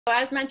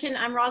As mentioned,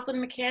 I'm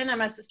Rosalind McCann. I'm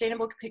a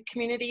Sustainable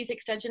Communities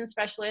Extension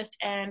Specialist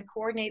and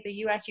coordinate the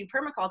USU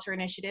Permaculture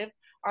Initiative.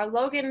 Our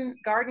Logan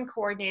Garden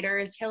Coordinator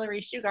is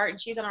Hillary Stugart, and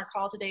she's on our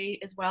call today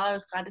as well. I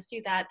was glad to see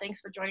that. Thanks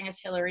for joining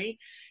us, Hillary.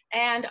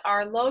 And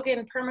our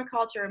Logan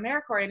Permaculture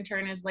AmeriCorps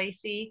intern is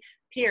Lacey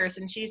Pierce,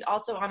 and she's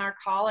also on our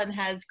call and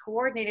has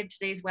coordinated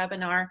today's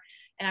webinar.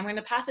 And I'm going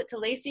to pass it to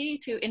Lacey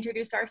to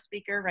introduce our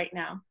speaker right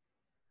now.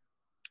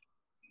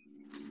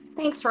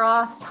 Thanks,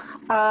 Ross.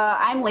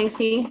 I'm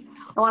Lacey.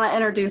 I want to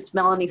introduce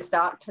Melanie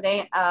Stock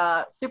today.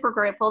 Super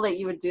grateful that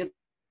you would do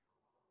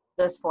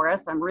this for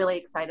us. I'm really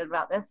excited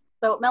about this.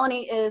 So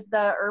Melanie is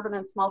the Urban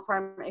and Small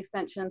Farm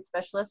Extension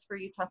Specialist for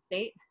Utah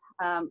State,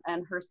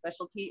 and her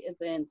specialty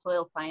is in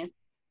soil sciences.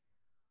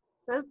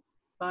 So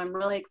I'm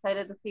really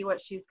excited to see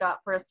what she's got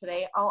for us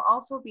today. I'll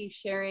also be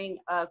sharing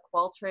a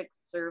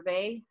Qualtrics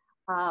survey.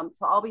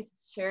 So I'll be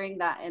sharing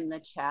that in the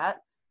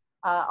chat.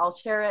 I'll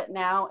share it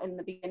now in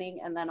the beginning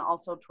and then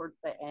also towards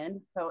the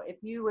end. So if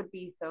you would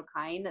be so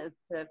kind as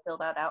to fill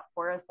that out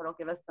for us, that'll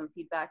give us some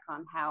feedback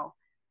on how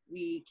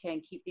we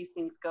can keep these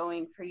things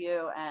going for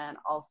you and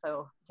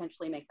also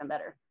potentially make them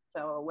better.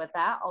 So with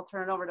that, I'll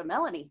turn it over to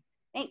Melanie.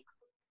 Thanks.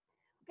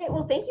 Okay,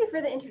 well, thank you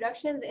for the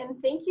introductions,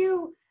 and thank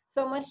you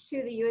so much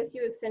to the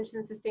USU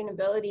Extension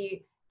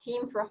Sustainability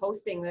team for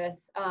hosting this.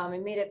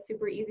 It made it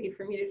super easy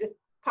for me to just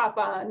pop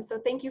on, so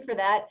thank you for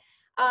that.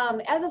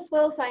 As a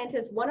soil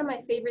scientist, one of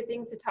my favorite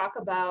things to talk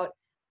about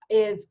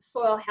is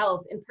soil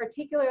health, and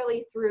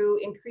particularly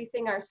through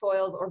increasing our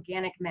soil's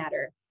organic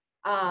matter.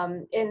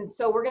 And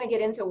so we're going to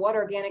get into what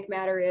organic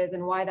matter is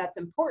and why that's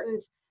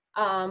important.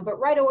 But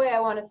right away,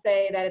 I want to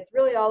say that it's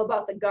really all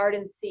about the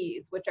garden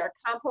C's, which are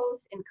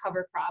compost and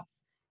cover crops,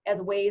 as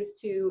ways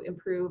to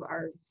improve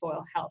our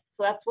soil health.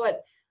 So that's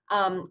what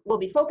we'll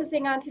be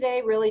focusing on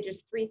today, really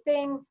just three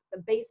things: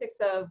 the basics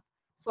of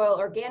soil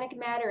organic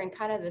matter and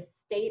kind of the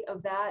state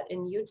of that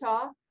in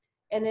Utah,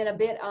 and then a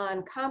bit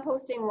on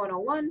composting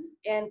 101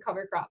 and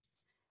cover crops.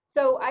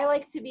 So I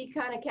like to be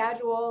kind of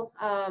casual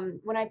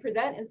when I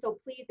present, and so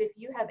please, if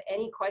you have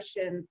any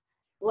questions,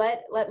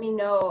 let me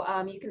know.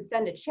 You can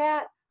send a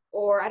chat,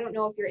 or I don't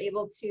know if you're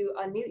able to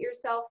unmute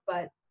yourself,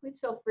 but please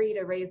feel free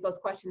to raise those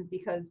questions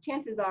because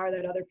chances are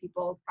that other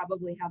people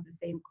probably have the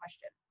same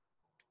question.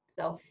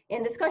 So,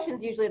 and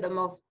discussion's usually the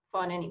most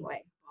fun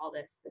anyway, all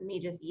this, and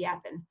me just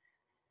yapping.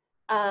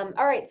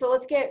 All right, so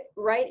let's get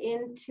right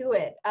into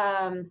it.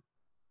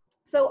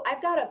 So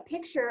I've got a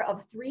picture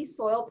of 3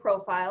 soil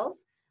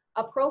profiles.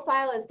 A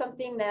profile is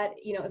something that,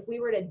 you know, if we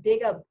were to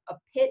dig a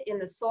pit in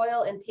the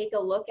soil and take a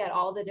look at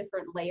all the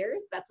different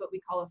layers, that's what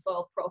we call a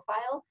soil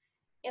profile.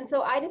 And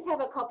so I just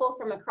have a couple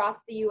from across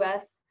the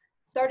US,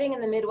 starting in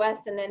the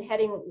Midwest and then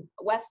heading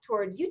west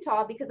toward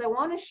Utah, because I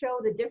want to show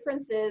the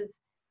differences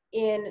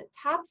in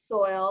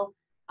topsoil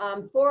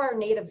for our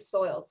native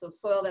soil, so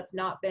soil that's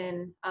not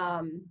been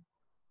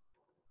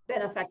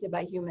affected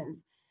by humans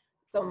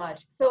so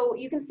much. So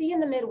you can see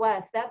in the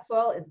Midwest, that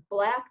soil is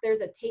black.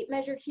 There's a tape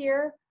measure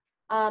here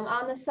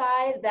on the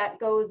side that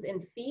goes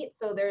in feet.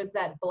 So there's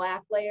that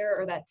black layer,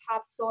 or that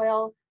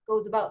topsoil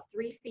goes about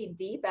 3 feet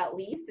deep at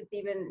least. It's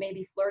even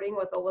maybe flirting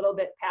with a little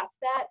bit past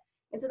that.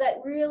 And so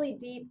that really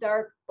deep,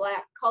 dark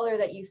black color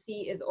that you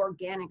see is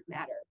organic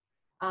matter.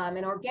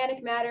 And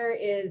organic matter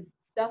is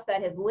stuff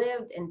that has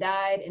lived and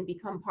died and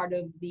become part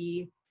of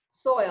the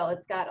soil.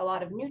 It's got a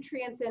lot of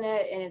nutrients in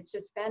it, and it's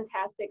just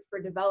fantastic for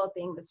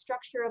developing the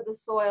structure of the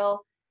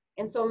soil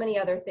and so many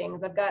other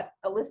things. I've got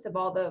a list of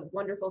all the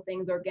wonderful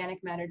things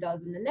organic matter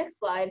does in the next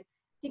slide.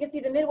 So you can see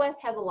the Midwest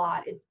has a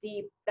lot. It's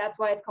deep. That's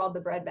why it's called the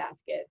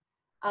breadbasket.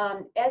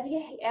 As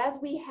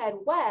we head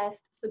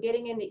west, so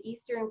getting into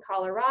eastern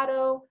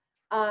Colorado,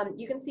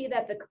 you can see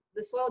that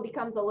the soil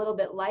becomes a little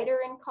bit lighter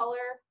in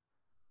color,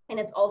 and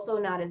it's also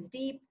not as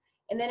deep.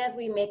 And then as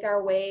we make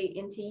our way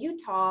into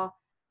Utah,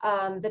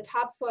 the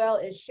topsoil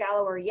is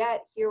shallower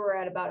yet. Here we're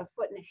at about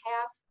 1.5 feet,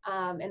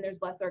 and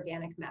there's less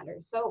organic matter.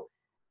 So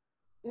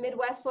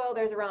Midwest soil,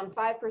 there's around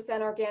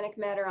 5% organic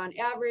matter on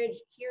average.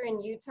 Here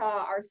in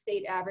Utah, our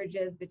state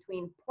averages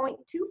between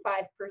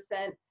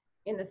 0.25%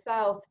 in the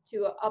south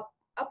to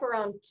up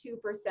around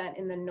 2%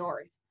 in the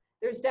north.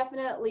 There's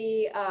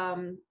definitely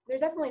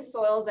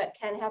soils that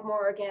can have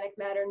more organic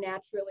matter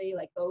naturally,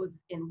 like those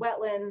in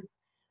wetlands,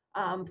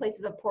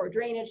 places of poor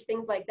drainage,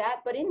 things like that.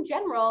 But in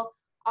general,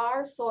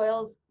 our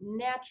soils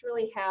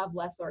naturally have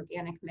less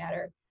organic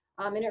matter.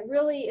 And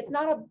it's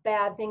not a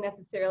bad thing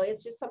necessarily.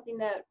 It's just something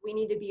that we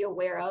need to be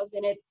aware of.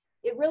 And it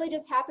really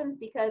just happens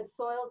because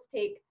soils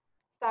take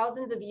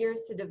thousands of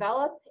years to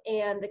develop,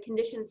 and the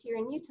conditions here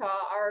in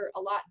Utah are a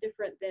lot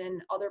different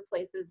than other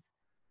places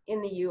in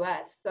the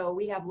US. So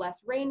we have less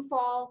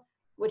rainfall,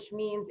 which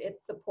means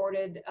it's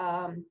supported,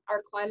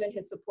 our climate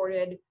has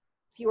supported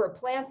fewer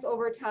plants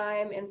over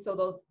time, and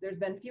so there's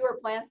been fewer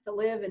plants to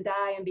live and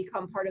die and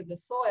become part of the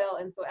soil,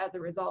 and so as a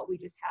result we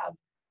just have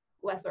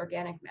less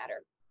organic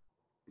matter.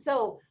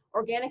 So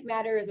organic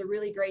matter is a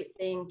really great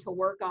thing to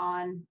work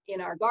on in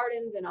our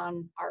gardens and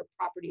on our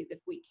properties if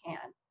we can.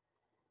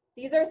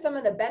 These are some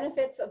of the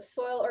benefits of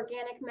soil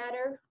organic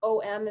matter.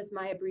 OM is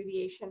my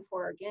abbreviation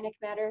for organic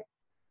matter.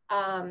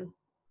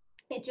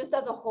 It just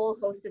does a whole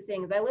host of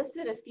things. I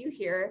listed a few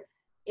here.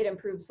 It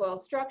improves soil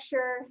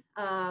structure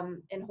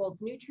and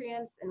holds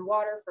nutrients and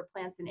water for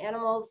plants and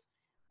animals.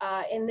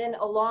 And then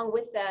along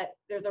with that,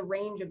 there's a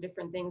range of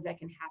different things that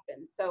can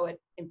happen. So it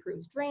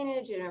improves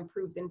drainage, it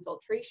improves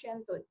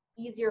infiltration, so it's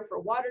easier for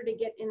water to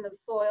get in the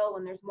soil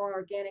when there's more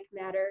organic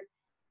matter.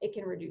 It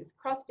can reduce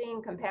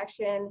crusting,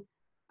 compaction,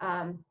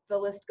 the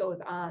list goes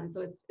on.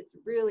 So it's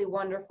really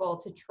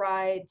wonderful to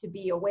try to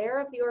be aware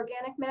of the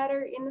organic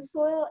matter in the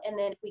soil, and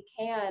then if we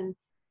can,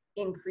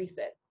 increase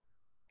it.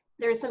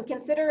 There's some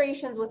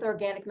considerations with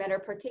organic matter,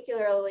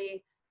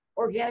 particularly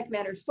organic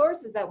matter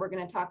sources that we're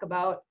going to talk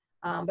about,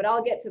 but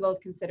I'll get to those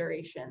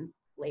considerations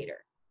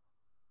later.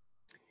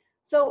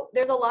 So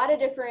there's a lot of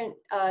different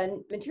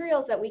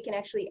materials that we can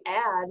actually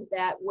add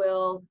that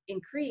will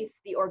increase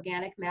the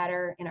organic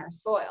matter in our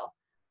soil.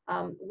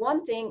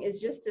 One thing is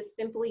just to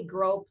simply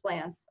grow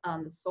plants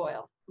on the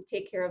soil and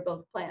take care of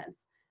those plants.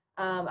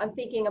 I'm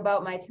thinking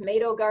about my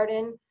tomato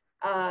garden.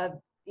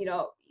 You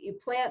know, you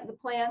plant the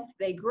plants,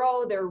 they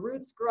grow, their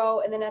roots grow,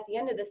 and then at the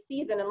end of the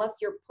season, unless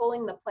you're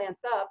pulling the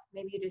plants up,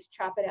 maybe you just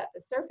chop it at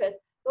the surface,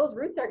 those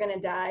roots are going to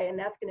die and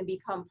that's going to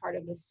become part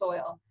of the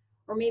soil.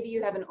 Or maybe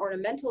you have an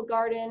ornamental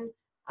garden.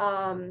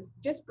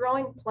 Just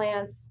growing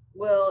plants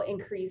will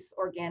increase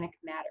organic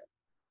matter.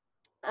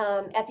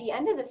 At the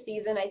end of the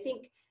season, I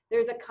think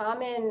there's a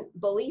common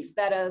belief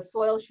that a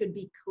soil should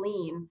be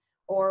clean,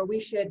 or we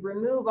should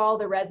remove all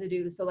the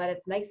residue so that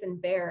it's nice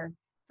and bare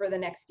for the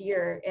next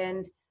year.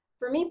 And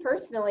for me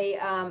personally,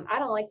 I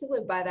don't like to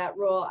live by that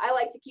rule. I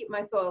like to keep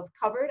my soils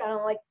covered. I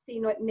don't like to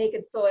see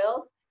naked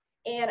soils.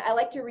 And I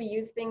like to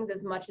reuse things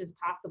as much as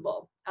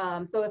possible.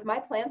 So if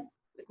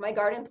my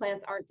garden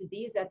plants aren't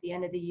diseased at the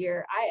end of the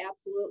year, I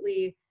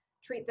absolutely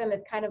treat them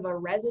as kind of a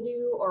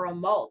residue or a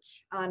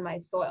mulch on my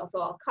soil.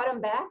 So I'll cut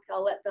them back,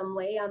 I'll let them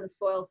lay on the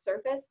soil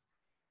surface,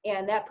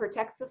 and that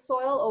protects the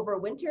soil over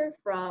winter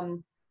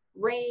from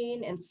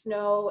rain and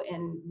snow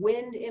and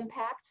wind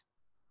impact.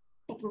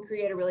 It can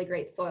create a really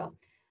great soil.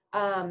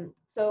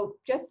 So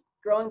just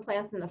growing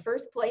plants in the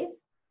first place.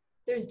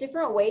 There's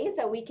different ways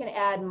that we can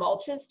add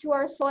mulches to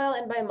our soil,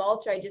 and by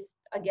mulch I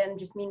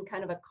just mean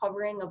kind of a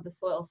covering of the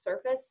soil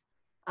surface.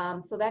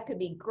 So that could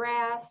be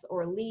grass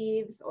or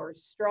leaves or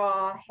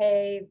straw,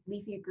 hay,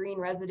 leafy green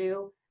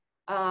residue.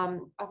 A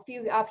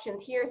few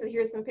options here. So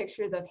here's some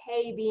pictures of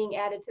hay being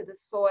added to the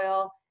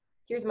soil.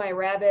 Here's my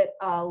rabbit,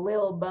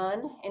 Lil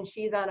Bun, and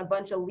she's on a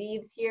bunch of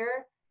leaves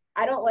here.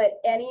 I don't let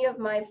any of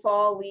my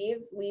fall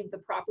leaves leave the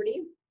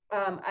property.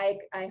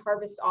 I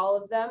harvest all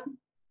of them,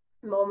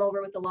 mow them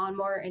over with the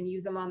lawnmower, and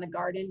use them on the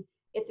garden.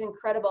 It's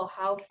incredible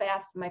how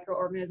fast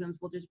microorganisms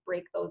will just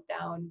break those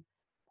down.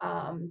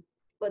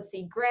 Let's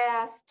see,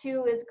 grass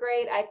too is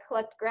great. I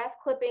collect grass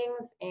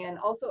clippings and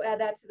also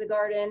add that to the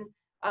garden.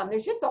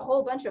 There's just a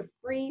whole bunch of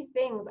free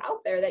things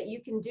out there that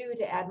you can do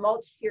to add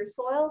mulch to your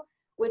soil,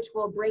 which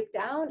will break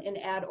down and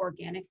add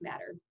organic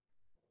matter.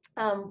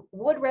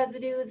 Wood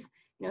residues,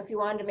 you know, if you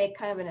wanted to make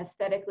kind of an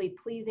aesthetically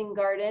pleasing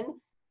garden,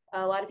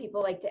 a lot of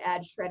people like to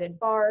add shredded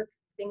bark,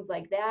 things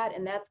like that,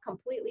 and that's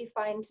completely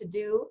fine to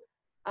do.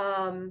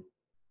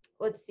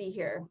 Let's see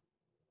here.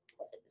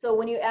 So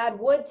when you add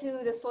wood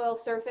to the soil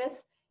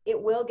surface, it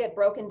will get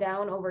broken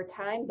down over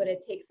time, but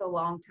it takes a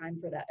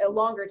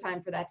longer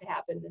time for that to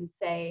happen than,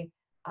 say,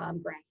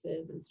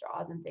 grasses and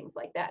straws and things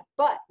like that.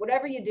 But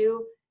whatever you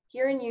do,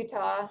 here in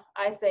Utah,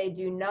 I say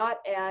do not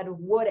add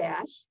wood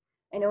ash.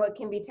 I know it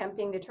can be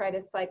tempting to try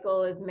to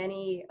cycle as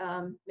many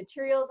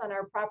materials on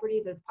our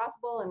properties as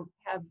possible and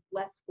have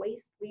less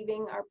waste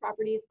leaving our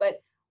properties,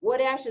 but wood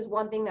ash is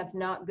one thing that's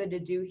not good to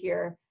do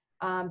here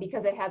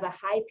because it has a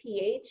high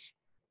pH,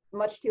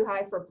 much too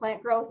high for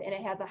plant growth, and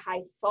it has a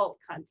high salt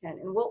content.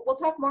 And we'll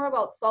talk more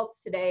about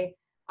salts today.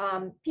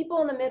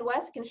 People in the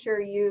Midwest can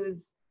sure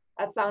use,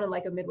 that sounded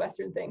like a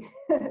Midwestern thing,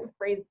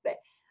 phrase to say.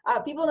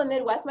 People in the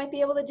Midwest might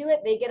be able to do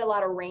it. They get a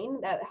lot of rain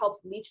that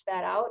helps leach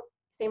that out.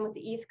 Same with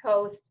the East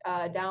Coast,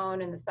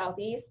 down in the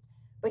Southeast.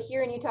 But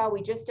here in Utah,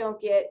 we just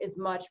don't get as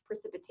much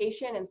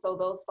precipitation, and so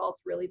those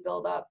salts really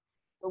build up.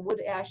 So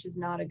wood ash is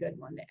not a good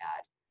one to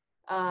add.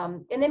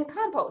 And then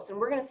compost, and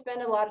we're going to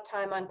spend a lot of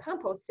time on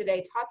compost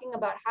today, talking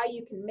about how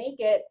you can make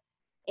it,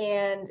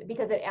 and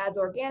because it adds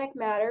organic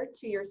matter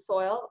to your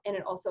soil and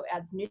it also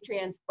adds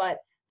nutrients, but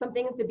some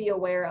things to be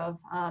aware of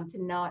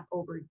to not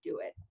overdo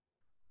it.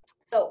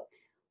 So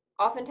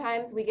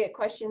oftentimes we get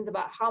questions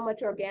about how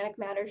much organic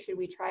matter should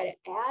we try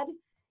to add.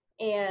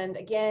 And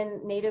again,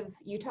 native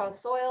Utah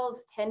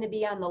soils tend to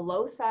be on the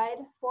low side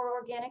for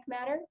organic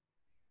matter,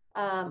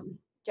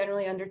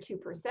 generally under 2%,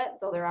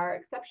 though there are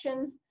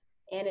exceptions.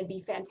 And it'd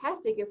be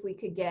fantastic if we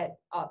could get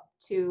up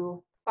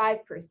to 5%.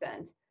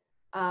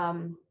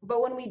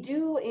 But when we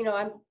do, you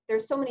know,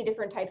 there's so many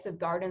different types of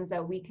gardens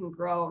that we can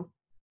grow.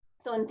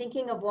 So in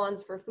thinking of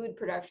ones for food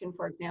production,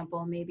 for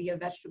example, maybe a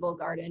vegetable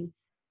garden,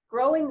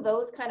 growing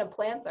those kind of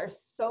plants are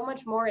so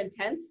much more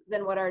intense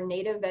than what our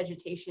native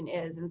vegetation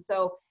is. And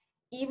so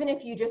even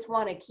if you just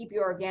want to keep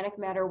your organic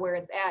matter where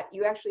it's at,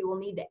 you actually will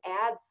need to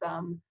add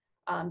some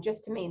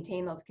just to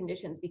maintain those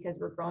conditions because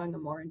we're growing a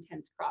more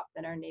intense crop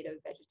than our native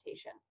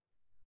vegetation.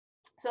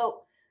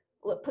 So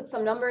we'll put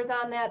some numbers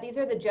on that. These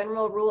are the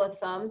general rule of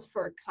thumbs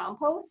for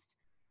compost.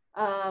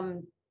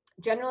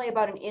 Generally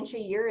about 1 inch a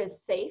year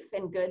is safe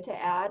and good to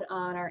add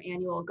on our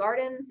annual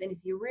gardens. And if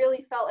you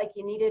really felt like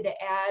you needed to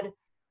add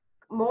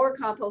more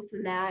compost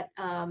than that,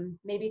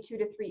 maybe 2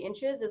 to 3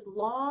 inches, as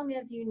long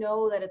as you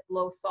know that it's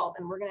low salt.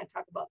 And we're going to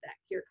talk about that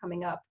here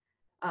coming up.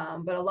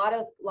 But a lot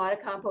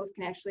of compost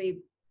can actually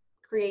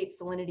create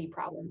salinity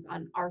problems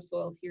on our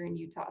soils here in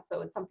Utah. So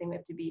it's something we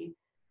have to be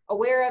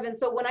aware of. And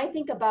so when I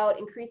think about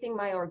increasing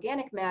my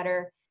organic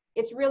matter,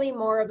 it's really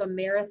more of a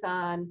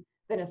marathon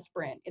than a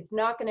sprint. It's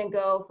not going to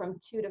go from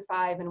 2 to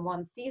 5 in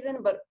one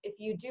season, but if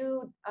you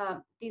do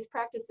these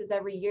practices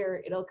every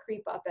year, it'll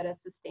creep up at a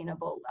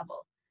sustainable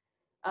level.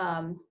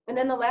 And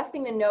then the last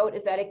thing to note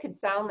is that it could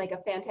sound like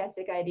a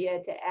fantastic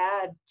idea to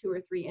add 2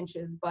 or 3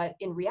 inches, but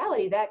in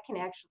reality,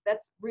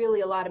 that's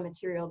really a lot of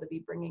material to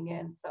be bringing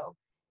in. So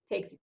it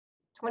takes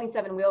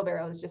 27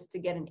 wheelbarrows just to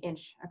get 1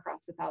 inch across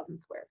 1,000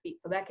 square feet.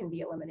 So that can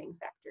be a limiting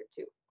factor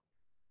too.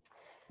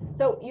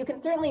 So you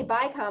can certainly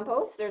buy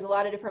compost. There's a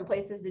lot of different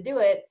places to do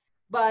it,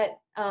 but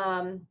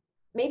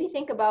maybe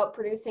think about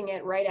producing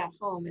it right at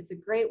home. It's a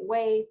great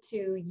way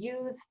to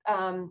use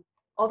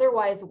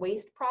otherwise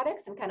waste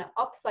products and kind of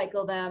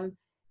upcycle them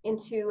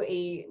into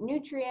a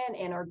nutrient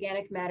and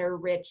organic matter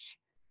rich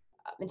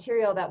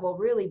material that will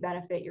really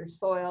benefit your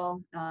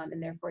soil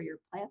and therefore your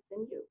plants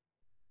and you.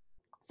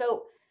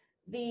 So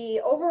the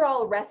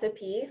overall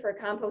recipe for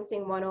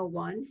composting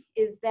 101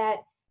 is that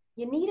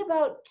you need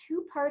about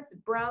 2 parts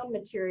brown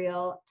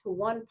material to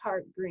 1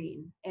 part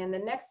green. And the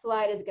next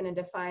slide is going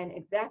to define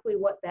exactly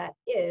what that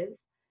is.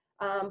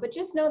 But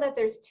just know that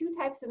there's 2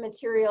 types of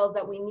materials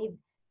that we need,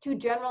 2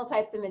 general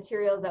types of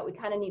materials that we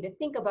kind of need to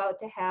think about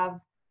to have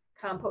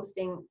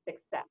composting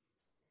success.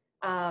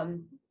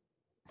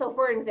 So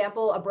for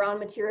example, a brown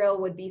material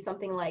would be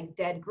something like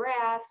dead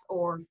grass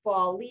or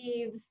fall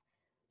leaves,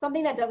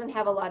 something that doesn't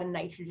have a lot of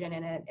nitrogen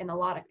in it, and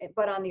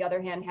but on the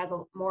other hand has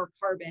more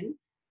carbon.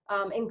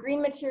 And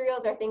green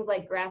materials are things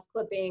like grass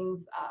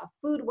clippings,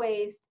 food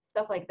waste,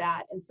 stuff like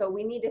that. And so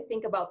we need to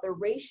think about the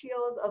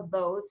ratios of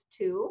those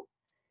 2,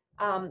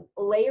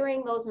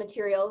 layering those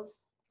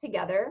materials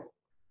together.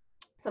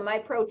 So my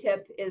pro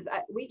tip is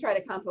we try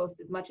to compost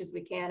as much as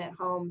we can at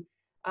home.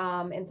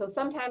 And so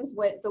sometimes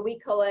we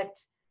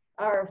collect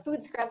our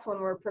food scraps when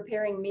we're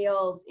preparing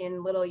meals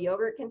in little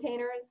yogurt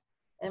containers,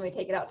 and we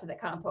take it out to the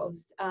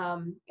compost.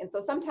 And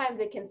so sometimes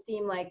it can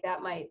seem like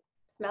that might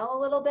smell a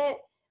little bit.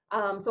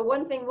 So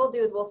one thing we'll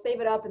do is we'll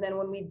save it up, and then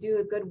when we do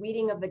a good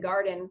weeding of the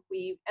garden,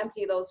 we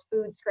empty those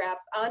food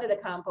scraps onto the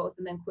compost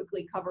and then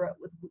quickly cover it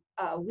with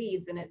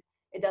weeds, and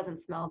it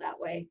doesn't smell that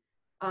way.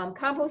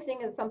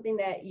 Composting is something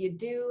that you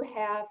do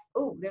have.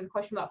 Oh, there's a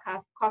question about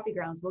coffee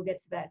grounds. We'll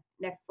get to that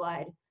next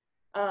slide.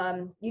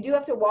 You do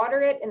have to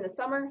water it in the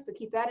summer, so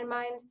keep that in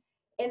mind.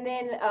 And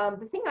then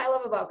the thing I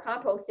love about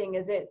composting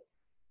is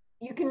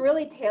you can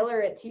really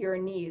tailor it to your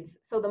needs.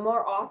 So the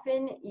more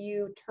often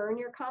you turn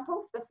your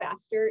compost, the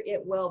faster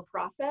it will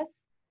process.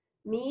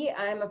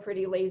 I'm a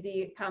pretty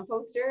lazy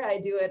composter. I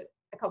do it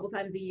a couple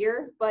times a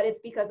year, but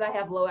it's because I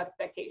have low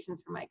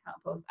expectations for my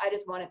compost. I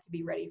just want it to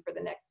be ready for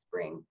the next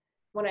spring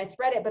when I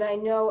spread it. But I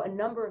know a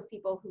number of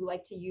people who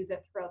like to use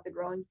it throughout the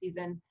growing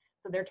season,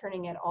 so they're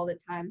turning it all the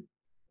time,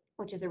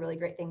 which is a really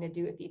great thing to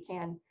do if you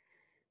can.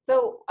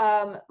 So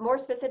more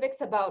specifics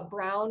about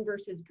brown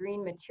versus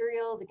green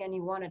materials. Again,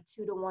 you want a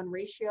 2 to 1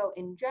 ratio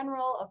in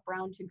general of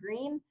brown to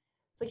green.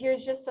 So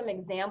here's just some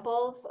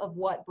examples of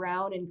what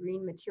brown and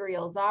green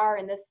materials are.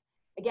 And this,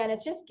 again,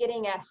 it's just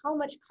getting at how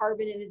much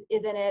carbon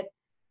is in it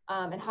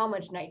and how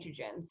much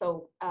nitrogen.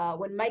 So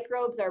when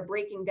microbes are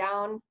breaking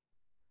down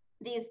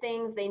these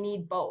things, they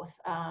need both.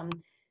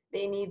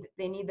 They need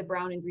the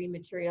brown and green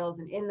materials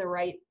and in the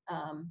right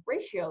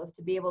ratios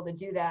to be able to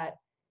do that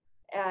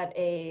at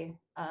a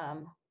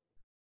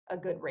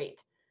good rate.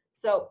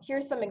 So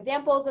here's some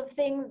examples of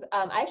things.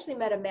 I actually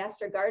met a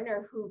master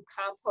gardener who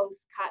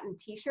composts cotton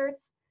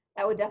t-shirts.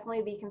 That would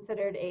definitely be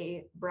considered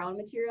a brown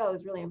material. I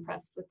was really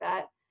impressed with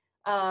that.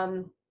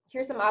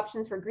 Here's some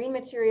options for green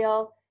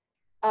material.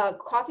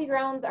 Coffee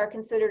grounds are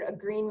considered a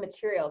green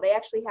material. They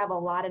actually have a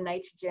lot of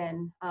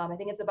nitrogen. I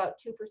think it's about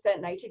 2%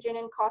 nitrogen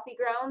in coffee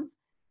grounds.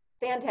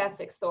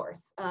 Fantastic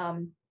source.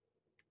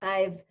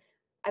 I've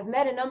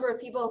met a number of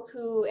people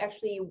who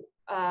actually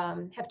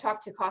have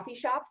talked to coffee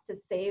shops to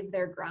save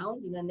their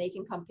grounds, and then they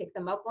can come pick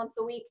them up once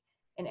a week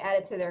and add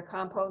it to their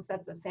compost.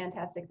 That's a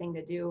fantastic thing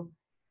to do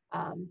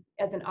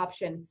as an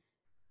option.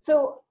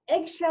 So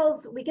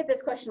eggshells, we get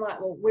this question a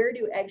lot. Well, where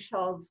do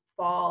eggshells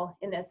fall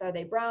in this? Are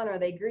they brown? Are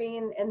they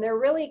green? And they're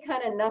really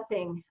kind of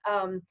nothing.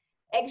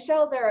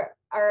 Eggshells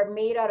are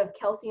made out of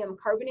calcium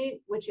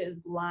carbonate, which is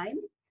lime.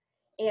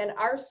 And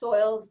our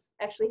soils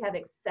actually have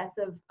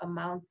excessive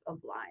amounts of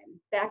lime.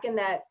 Back in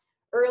that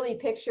early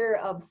picture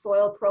of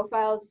soil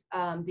profiles,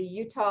 the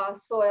Utah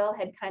soil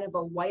had kind of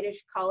a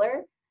whitish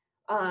color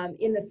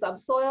in the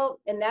subsoil.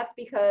 And that's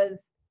because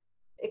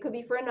it could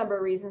be for a number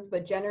of reasons,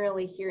 but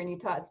generally here in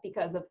Utah, it's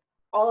because of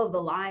all of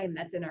the lime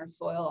that's in our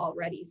soil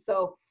already.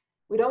 So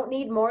we don't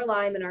need more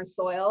lime in our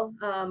soil,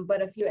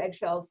 but a few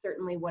eggshells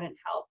certainly wouldn't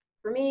help.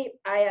 For me,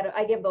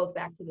 I give those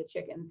back to the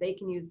chickens. They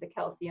can use the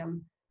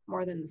calcium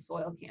more than the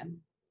soil can.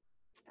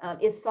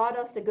 Is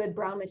sawdust a good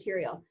brown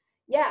material?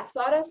 Yeah,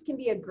 sawdust can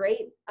be a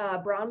great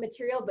brown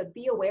material, but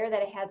be aware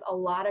that it has a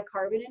lot of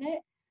carbon in it.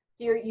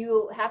 So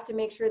you have to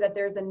make sure that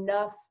there's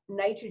enough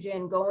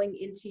nitrogen going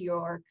into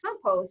your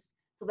compost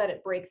so that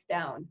it breaks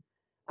down.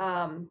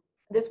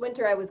 This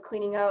winter I was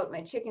cleaning out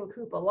my chicken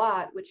coop a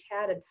lot, which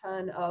had a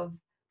ton of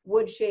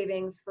wood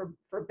shavings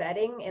for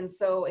bedding, and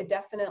so it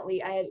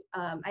definitely I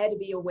had to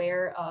be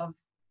aware of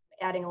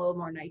adding a little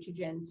more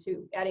nitrogen,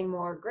 to adding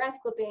more grass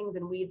clippings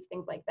and weeds,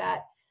 things like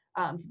that,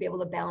 to be able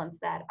to balance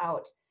that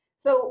out.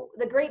 So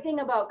the great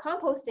thing about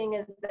composting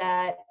is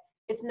that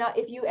it's not,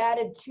 if you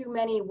added too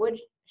many wood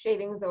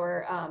shavings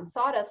or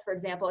sawdust, for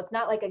example, it's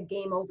not like a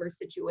game over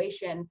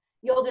situation.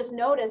 You'll just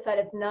notice that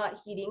it's not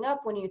heating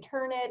up when you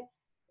turn it.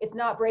 It's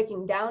not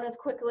breaking down as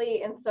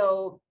quickly. And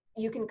so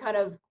you can kind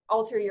of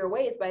alter your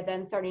ways by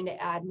then starting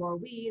to add more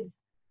weeds,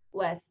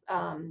 less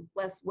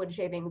wood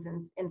shavings,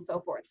 and so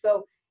forth.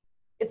 So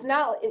it's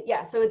not,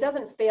 yeah, so it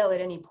doesn't fail at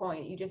any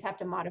point. You just have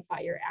to modify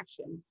your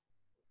actions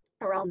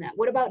around that.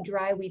 What about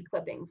dry weed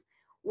clippings?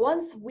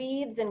 Once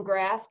weeds and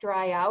grass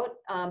dry out,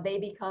 they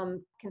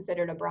become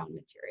considered a brown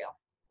material.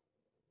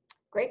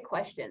 Great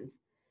questions.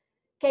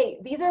 Okay,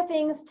 these are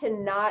things to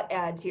not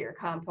add to your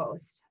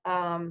compost.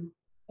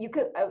 You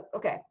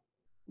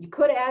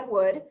could add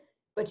wood,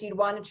 but you'd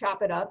want to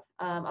chop it up.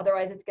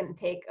 Otherwise, it's going to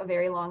take a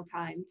very long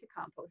time to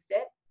compost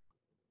it.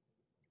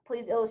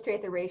 Please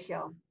illustrate the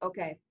ratio.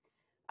 Okay,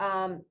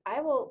 I'll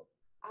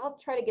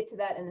try to get to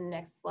that in the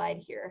next slide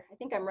here. I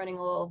think I'm running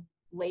a little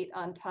late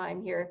on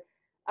time here.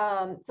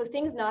 So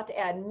things not to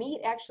add.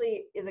 Meat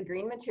actually is a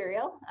green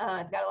material.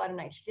 It's got a lot of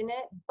nitrogen in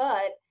it,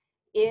 but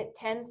it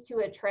tends to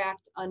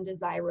attract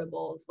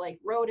undesirables like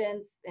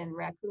rodents and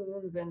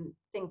raccoons and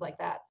things like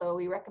that. So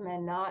we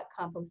recommend not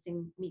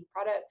composting meat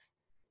products,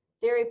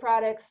 dairy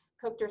products,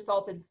 cooked or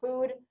salted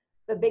food.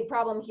 The big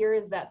problem here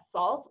is that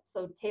salt,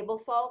 so table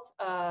salt,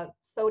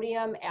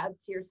 sodium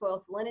adds to your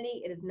soil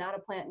salinity. It is not a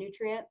plant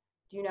nutrient.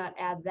 Do not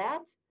add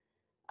that.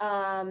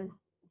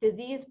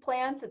 Diseased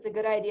plants, it's a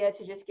good idea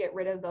to just get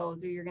rid of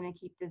those, or you're going to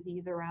keep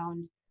disease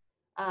around.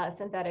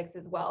 Synthetics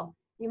as well.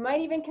 You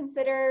might even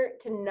consider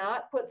to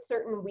not put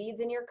certain weeds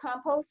in your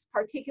compost,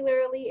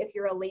 particularly if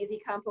you're a lazy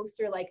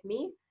composter like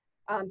me.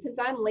 Since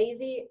I'm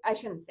lazy, I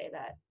shouldn't say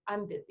that,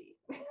 I'm busy.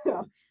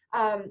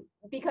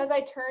 Because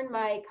I turn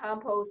my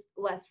compost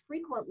less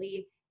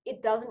frequently,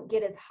 it doesn't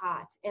get as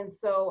hot. And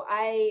so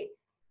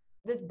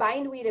this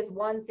bindweed is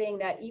one thing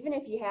that even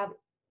if you have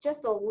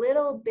just a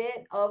little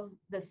bit of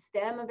the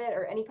stem of it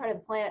or any part of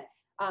the plant,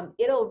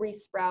 it'll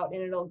resprout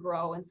and it'll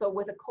grow. And so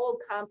with a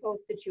cold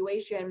compost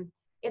situation,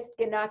 it's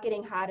not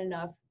getting hot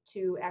enough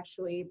to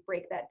actually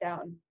break that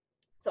down.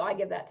 So I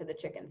give that to the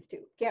chickens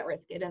too. Can't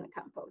risk it in the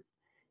compost.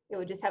 It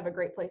would just have a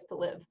great place to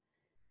live.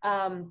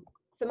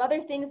 Some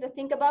other things to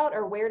think about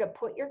are where to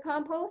put your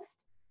compost.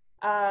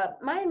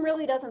 Mine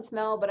really doesn't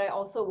smell, but I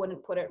also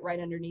wouldn't put it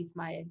right underneath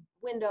my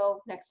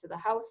window next to the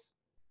house.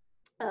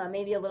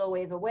 Maybe a little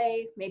ways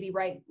away, maybe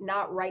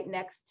not right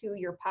next to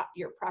your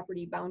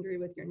property boundary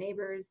with your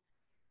neighbors.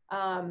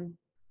 A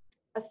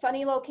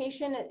sunny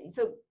location.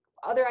 So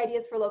other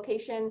ideas for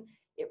location,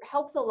 it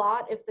helps a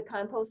lot if the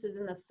compost is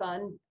in the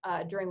sun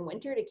during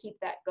winter to keep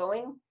that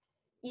going.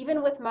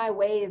 Even with my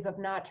ways of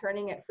not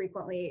turning it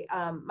frequently,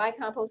 my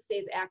compost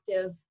stays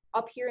active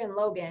up here in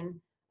Logan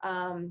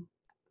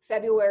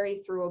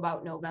February through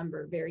about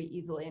November very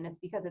easily, and it's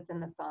because it's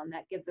in the sun.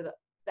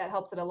 That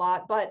helps it a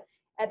lot. But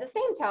at the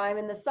same time,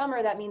 in the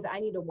summer, that means I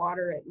need to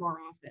water it more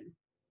often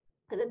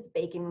because it's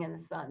baking in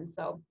the sun.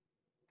 So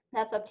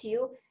that's up to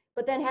you.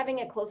 But then having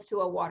it close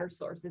to a water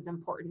source is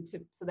important so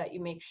that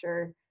you make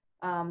sure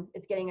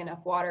it's getting enough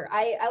water.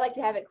 I like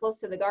to have it close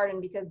to the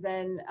garden because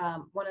then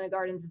one of the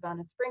gardens is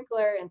on a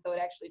sprinkler, and so it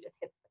actually just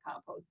hits the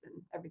compost and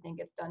everything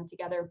gets done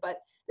together. But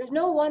there's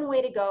no one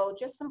way to go,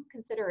 just some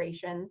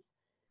considerations.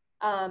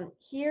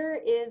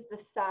 Here is the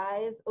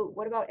size. Oh,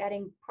 what about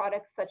adding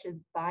products such as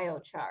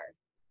biochar?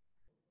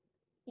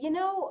 You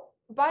know,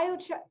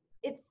 biochar,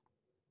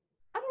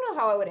 I don't know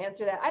how I would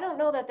answer that. I don't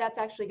know that that's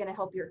actually going to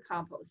help your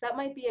compost. That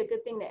might be a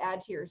good thing to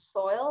add to your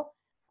soil,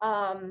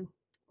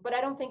 but I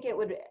don't think it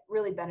would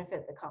really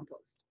benefit the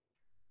compost.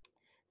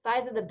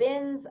 Size of the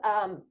bins,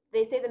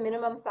 they say the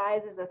minimum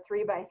size is a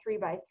 3 by 3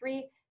 by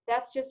 3.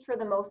 That's just for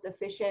the most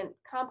efficient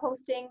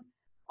composting.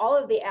 All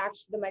of the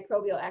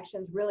microbial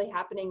actions really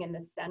happening in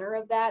the center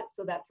of that,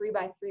 so that 3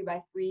 by 3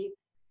 by 3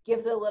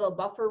 gives it a little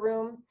buffer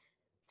room.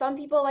 Some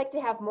people like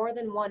to have more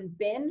than one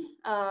bin.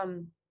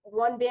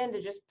 One bin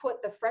to just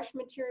put the fresh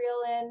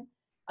material in,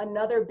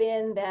 another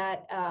bin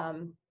that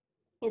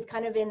is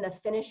kind of in the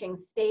finishing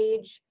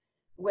stage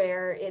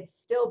where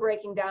it's still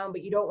breaking down,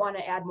 but you don't want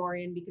to add more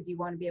in because you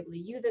want to be able to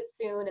use it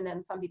soon. And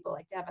then some people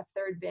like to have a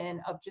third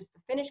bin of just the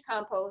finished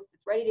compost.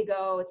 It's ready to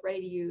go, it's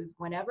ready to use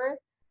whenever.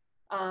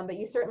 But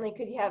you certainly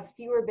could have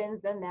fewer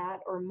bins than that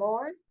or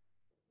more.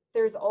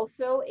 There's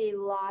also a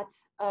lot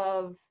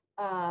of,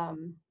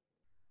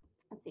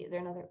 let's see, is there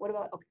another, what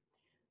about, okay.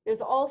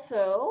 There's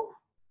also,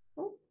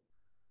 oh,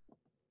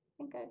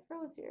 I think I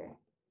froze here.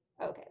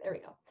 Okay, there we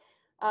go.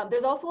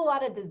 There's also a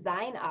lot of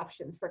design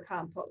options for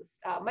compost.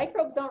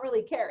 Microbes don't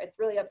really care, it's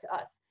really up to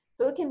us.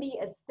 So it can be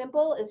as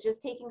simple as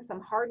just taking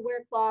some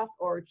hardware cloth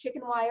or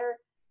chicken wire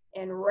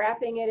and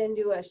wrapping it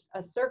into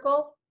a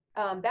circle.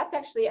 That's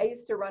actually, I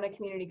used to run a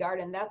community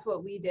garden. That's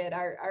what we did.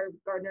 Our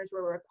gardeners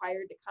were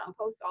required to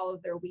compost all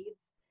of their weeds.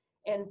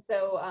 And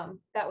so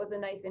that was a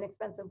nice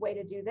inexpensive way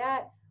to do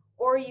that.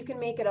 Or you can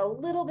make it a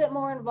little bit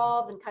more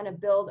involved and kind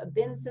of build a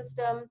bin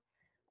system.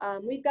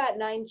 We've got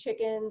 9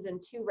 chickens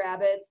and 2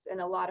 rabbits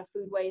and a lot of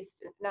food waste,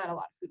 not a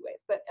lot of food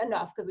waste, but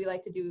enough because we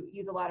like to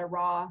use a lot of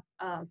raw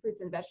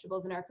fruits and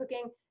vegetables in our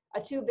cooking. A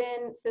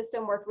 2-bin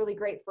system worked really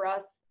great for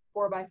us,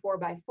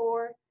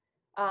 4x4x4.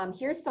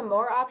 Here's some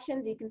more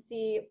options. You can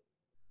see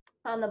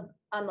on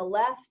the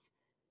left,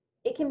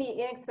 it can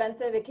be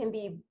inexpensive. It can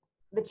be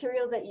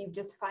materials that you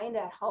just find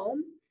at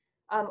home,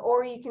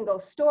 or you can go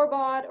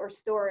store-bought or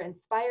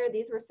store-inspired.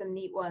 These were some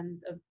neat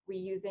ones of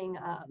reusing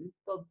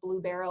those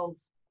blue barrels,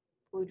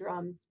 blue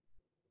drums.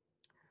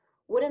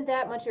 Wouldn't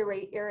that much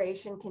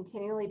aeration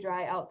continually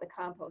dry out the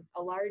compost?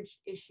 A large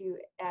issue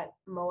at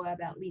Moab,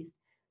 at least.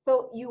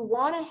 So you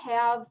want to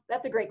have,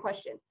 that's a great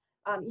question.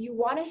 You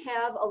want to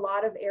have a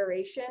lot of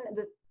aeration.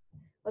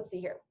 Let's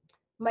see here.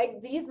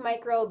 These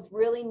microbes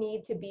really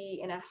need to be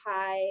in a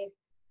high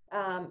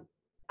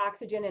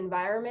oxygen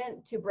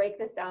environment to break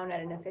this down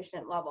at an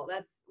efficient level.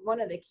 That's one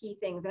of the key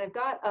things. And I've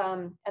got,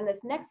 on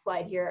this next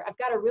slide here, I've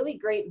got a really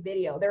great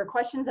video. There are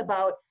questions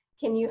about,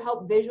 can you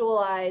help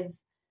visualize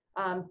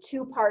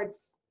 2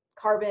 parts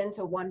carbon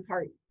to 1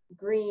 part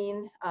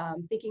green,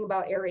 thinking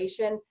about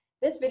aeration.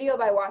 This video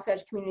by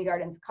Wasatch Community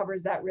Gardens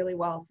covers that really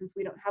well since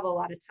we don't have a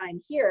lot of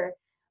time here.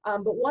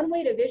 But one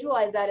way to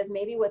visualize that is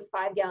maybe with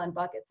 5-gallon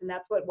buckets, and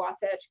that's what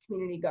Wasatch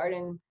Community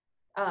Gardens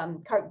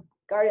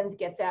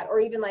gets at, or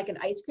even like an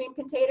ice cream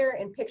container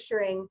and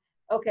picturing,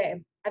 okay,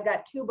 I've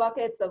got 2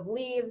 buckets of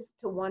leaves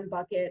to 1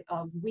 bucket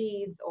of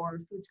weeds or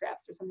food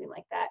scraps or something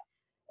like that.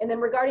 And then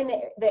regarding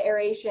the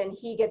aeration,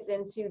 he gets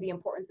into the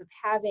importance of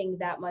having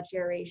that much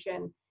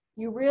aeration.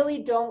 You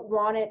really don't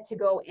want it to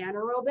go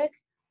anaerobic,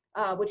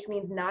 which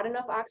means not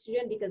enough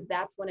oxygen, because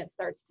that's when it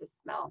starts to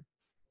smell.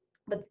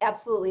 But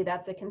absolutely,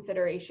 that's a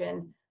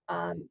consideration,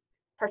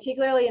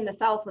 particularly in the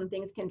South when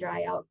things can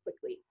dry out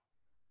quickly.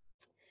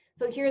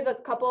 So here's a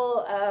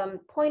couple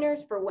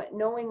pointers for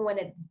knowing when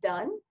it's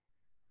done.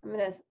 I'm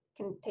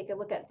can take a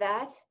look at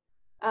that.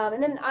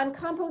 And then on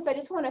compost, I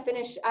just want to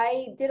finish.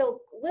 I did a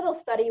little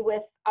study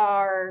with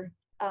our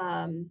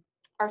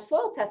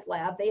soil test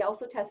lab. They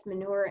also test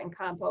manure and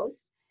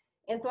compost.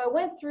 And so I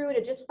went through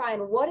to just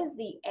find what is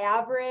the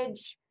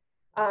average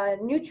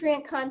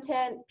nutrient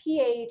content,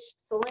 pH,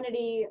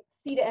 salinity,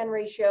 C to N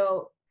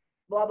ratio,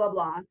 blah, blah,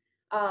 blah,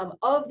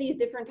 of these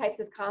different types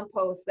of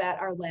compost that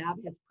our lab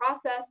has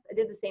processed. I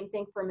did the same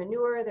thing for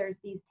manure. There's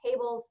these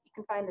tables. You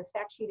can find this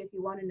fact sheet if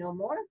you want to know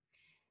more.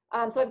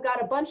 So I've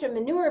got a bunch of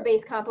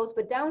manure-based compost,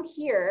 but down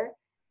here,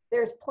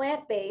 there's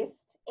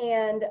plant-based,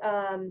 and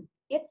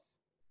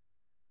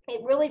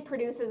it really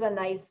produces a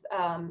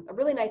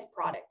really nice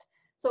product.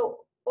 So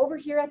over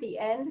here at the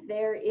end,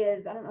 there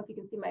is, I don't know if you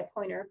can see my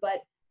pointer,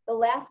 but the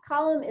last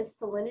column is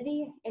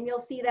salinity, and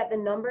you'll see that the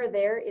number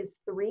there is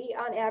 3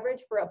 on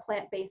average for a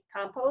plant-based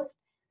compost.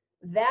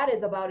 That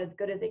is about as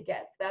good as it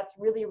gets. That's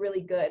really,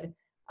 really good.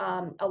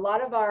 A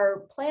lot of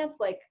our plants,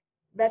 like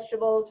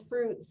vegetables,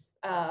 fruits,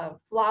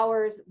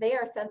 flowers, they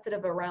are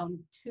sensitive around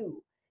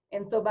 2.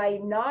 And so by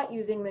not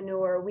using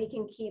manure, we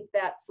can keep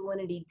that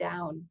salinity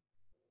down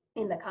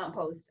in the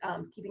compost,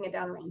 keeping it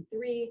down around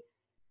 3.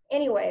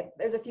 Anyway,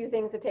 there's a few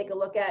things to take a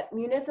look at.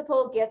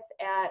 Municipal gets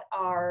at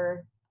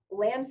our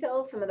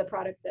landfills, some of the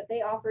products that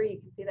they offer. You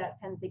can see that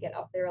tends to get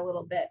up there a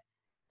little bit.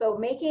 So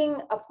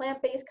making a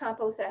plant-based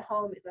compost at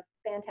home is a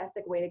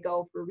fantastic way to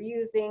go for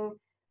reusing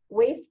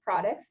waste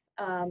products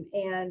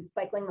and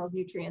cycling those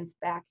nutrients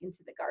back into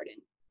the garden.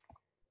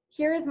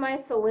 Here is my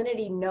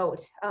salinity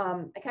note.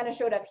 I kind of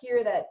showed up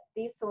here that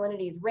these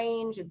salinities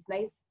range. It's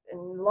nice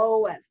and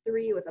low at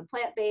 3 with a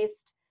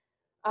plant-based.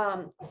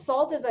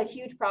 Salt is a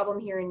huge problem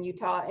here in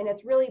Utah, and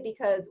it's really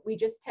because we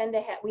just tend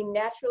to we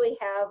naturally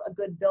have a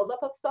good buildup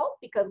of salt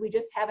because we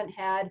just haven't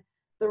had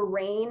the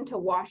rain to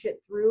wash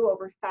it through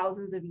over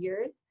thousands of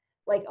years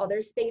like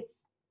other states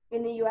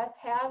in the US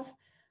have.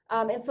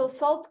 And so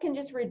salt can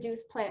just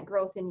reduce plant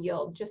growth and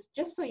yield.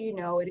 Just so you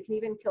know, it can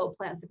even kill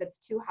plants if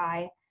it's too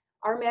high.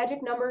 Our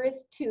magic number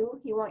is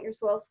 2. You want your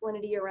soil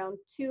salinity around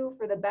 2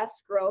 for the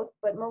best growth,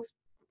 but most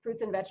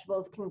fruits and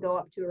vegetables can go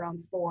up to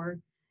around 4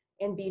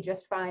 and be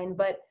just fine.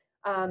 But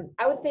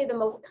I would say the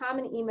most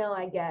common email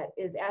I get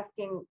is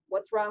asking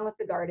what's wrong with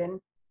the garden.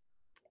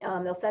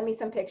 They'll send me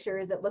some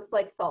pictures. It looks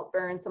like salt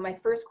burn. So my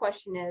first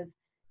question is,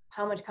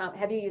 how much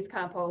have you used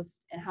compost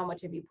and how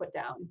much have you put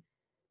down?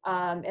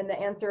 And the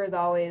answer is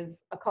always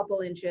a couple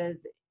inches.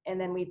 And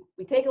then we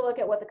take a look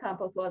at what the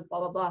compost was, blah,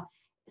 blah, blah.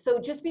 So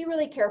just be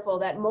really careful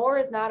that more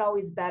is not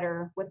always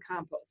better with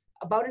compost.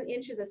 About an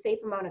inch is a safe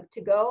amount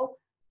to go.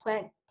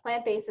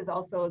 Plant-based is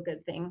also a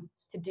good thing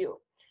to do.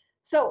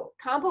 So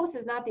compost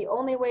is not the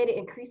only way to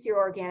increase your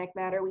organic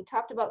matter. We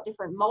talked about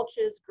different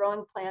mulches,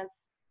 growing plants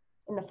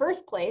in the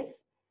first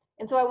place.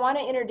 And so I want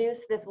to introduce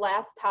this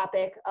last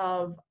topic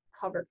of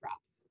cover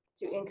crops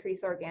to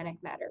increase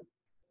organic matter.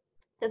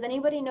 Does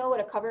anybody know what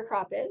a cover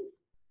crop is?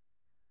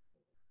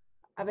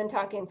 I've been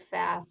talking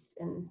fast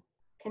and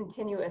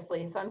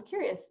continuously, so I'm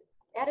curious.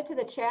 Add it to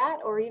the chat,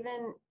 or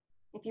even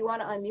if you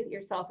want to unmute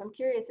yourself. I'm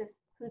curious if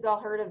who's all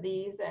heard of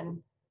these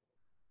and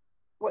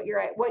what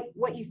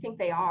you think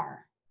they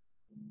are.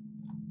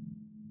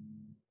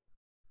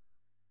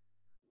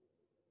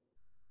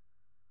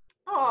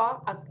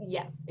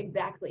 Yes,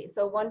 exactly.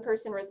 So one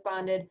person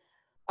responded,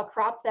 a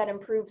crop that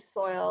improves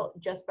soil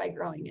just by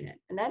growing in it.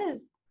 And that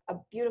is a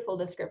beautiful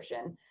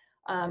description.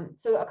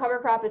 So a cover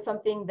crop is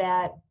something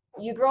that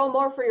you grow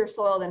more for your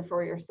soil than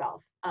for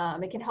yourself.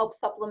 It can help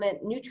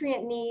supplement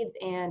nutrient needs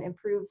and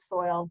improve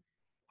soil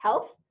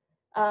health.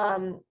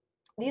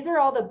 These are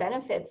all the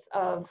benefits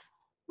of,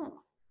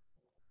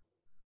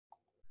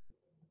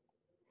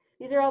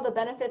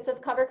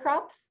 cover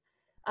crops.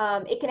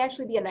 It can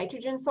actually be a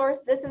nitrogen source.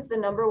 This is the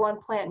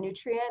 #1 plant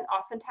nutrient.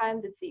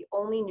 Oftentimes it's the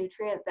only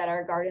nutrient that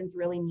our gardens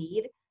really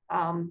need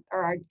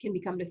or can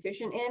become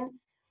deficient in.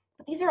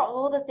 But these are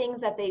all the things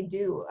that they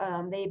do.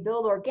 They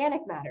build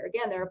organic matter.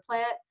 Again, they're a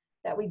plant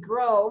that we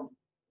grow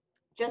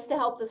just to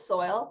help the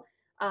soil.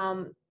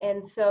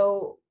 And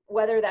so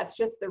whether that's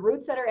just the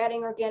roots that are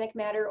adding organic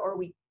matter, or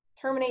we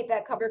terminate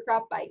that cover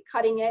crop by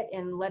cutting it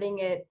and letting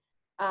it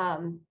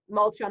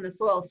mulch on the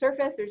soil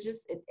surface,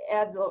 it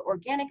adds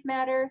organic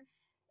matter.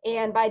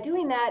 And by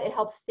doing that, it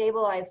helps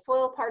stabilize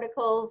soil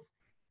particles,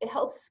 it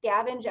helps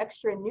scavenge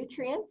extra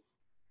nutrients,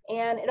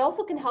 and it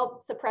also can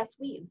help suppress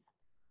weeds.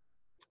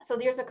 So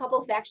there's a couple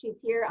of fact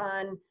sheets here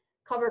on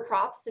cover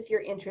crops if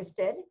you're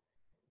interested.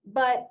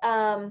 But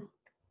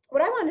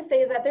what I want to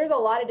say is that there's a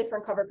lot of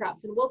different cover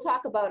crops, and we'll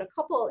talk about a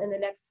couple in the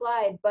next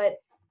slide, but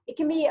it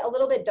can be a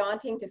little bit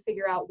daunting to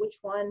figure out which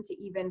one to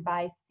even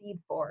buy seed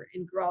for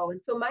and grow.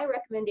 And so my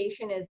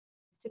recommendation is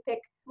to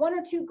pick 1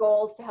 or 2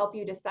 goals to help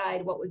you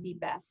decide what would be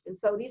best. And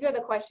so these are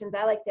the questions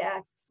I like to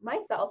ask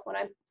myself when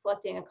I'm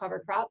selecting a cover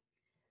crop.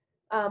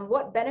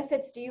 What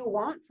benefits do you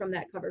want from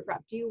that cover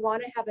crop? Do you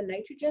want to have a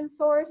nitrogen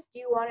source? Do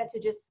you want it to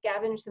just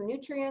scavenge some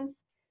nutrients?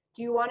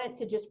 Do you want it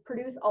to just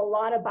produce a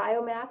lot of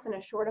biomass in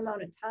a short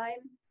amount of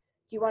time?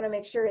 Do you want to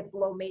make sure it's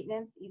low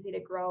maintenance, easy to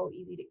grow,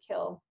 easy to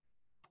kill?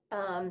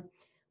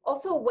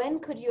 Also, when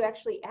could you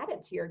actually add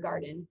it to your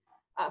garden?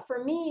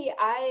 For me,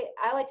 I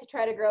like to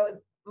try to grow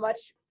as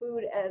much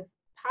food as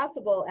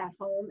possible at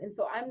home, and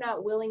so I'm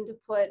not willing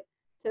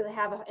to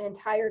have an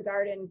entire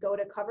garden go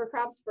to cover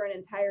crops for an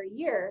entire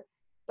year,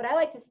 but I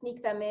like to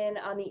sneak them in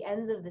on the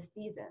ends of the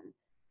season.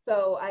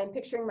 So I'm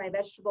picturing my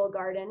vegetable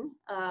garden.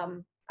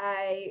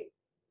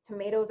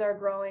 Tomatoes are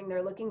growing,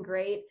 they're looking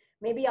great.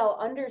 Maybe I'll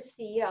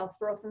underseed, I'll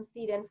throw some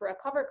seed in for a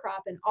cover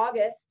crop in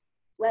August,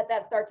 let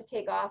that start to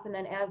take off, and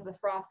then as the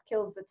frost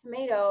kills the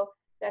tomato,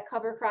 that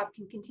cover crop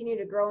can continue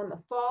to grow in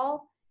the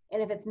fall.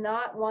 And if it's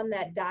not one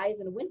that dies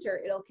in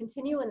winter, it'll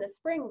continue in the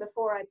spring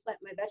before I plant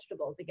my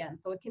vegetables again.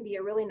 So it can be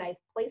a really nice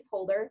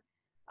placeholder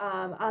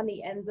on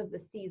the ends of the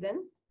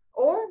seasons.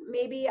 Or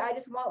maybe I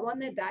just want one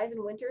that dies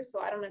in winter so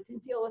I don't have to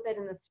deal with it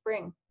in the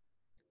spring.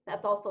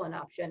 That's also an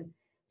option.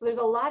 So there's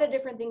a lot of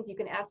different things you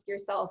can ask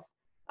yourself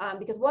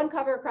because one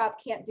cover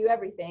crop can't do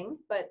everything,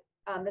 but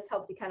this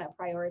helps you kind of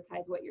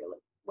prioritize what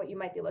you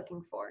might be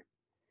looking for.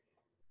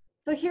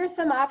 So here's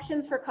some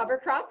options for cover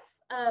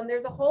crops.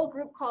 There's a whole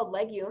group called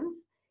legumes,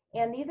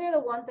 and these are the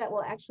ones that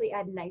will actually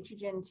add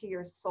nitrogen to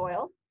your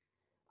soil.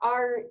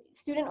 Our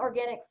student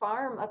organic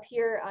farm up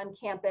here on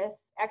campus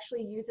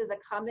actually uses a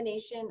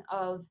combination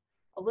of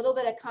a little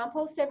bit of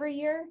compost every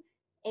year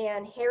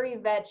and hairy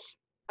vetch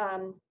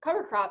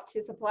cover crop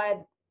to supply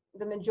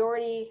the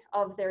majority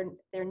of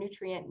their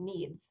nutrient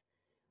needs.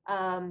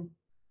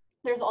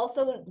 There's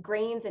also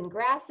grains and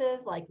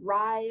grasses like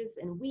rye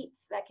and wheat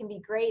that can be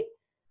great.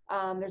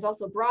 There's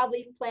also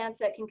broadleaf plants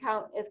that can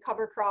count as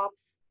cover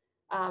crops.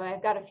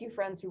 I've got a few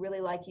friends who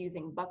really like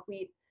using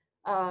buckwheat.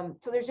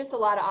 So there's just a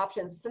lot of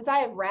options. Since I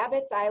have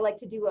rabbits, I like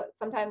to do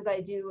sometimes I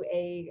do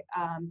a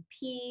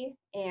pea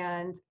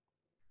and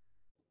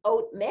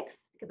oat mix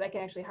because I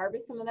can actually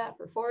harvest some of that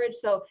for forage.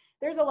 So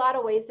there's a lot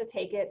of ways to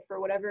take it for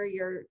whatever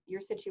your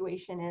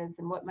situation is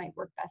and what might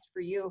work best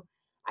for you.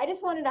 I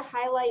just wanted to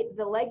highlight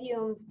the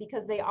legumes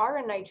because they are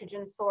a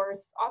nitrogen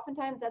source.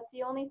 Oftentimes that's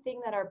the only thing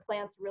that our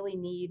plants really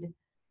need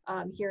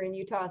here in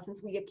Utah since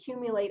we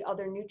accumulate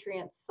other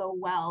nutrients so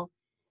well.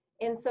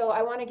 And so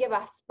I want to give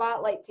a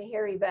spotlight to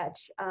hairy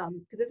vetch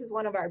because this is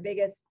one of our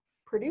biggest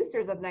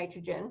producers of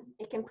nitrogen.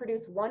 It can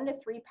produce 1 to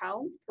 3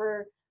 pounds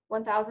per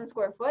 1,000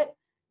 square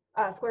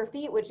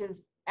feet, which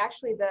is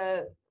actually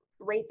the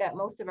rate that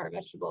most of our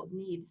vegetables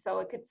need. So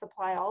it could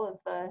supply all of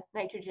the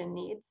nitrogen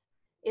needs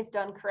if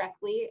done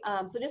correctly.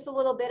 So just a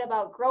little bit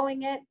about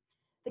growing it.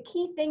 The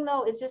key thing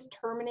though is just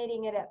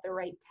terminating it at the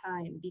right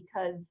time,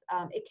 because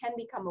it can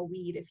become a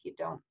weed if you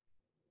don't.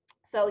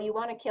 So you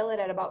want to kill it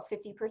at about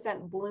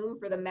 50% bloom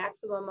for the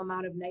maximum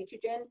amount of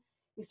nitrogen.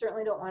 You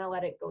certainly don't want to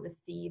let it go to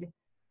seed.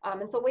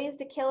 And so ways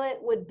to kill it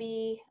would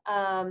be,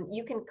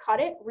 you can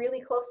cut it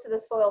really close to the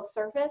soil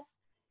surface,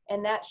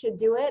 and that should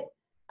do it.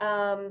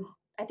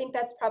 I think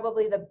that's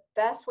probably the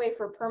best way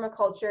for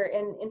permaculture.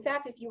 And in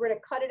fact, if you were to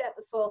cut it at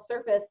the soil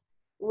surface,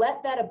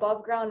 let that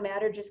above ground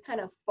matter just kind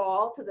of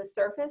fall to the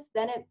surface,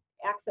 then it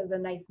acts as a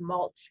nice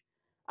mulch.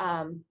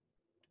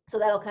 So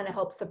that'll kind of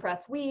help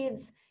suppress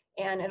weeds,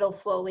 and it'll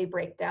slowly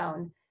break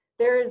down.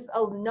 There's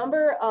a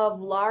number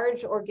of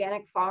large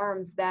organic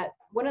farms that,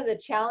 one of the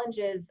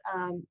challenges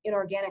in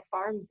organic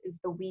farms is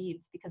the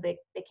weeds, because they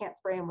can't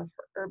spray them with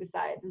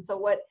herbicides. And so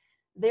what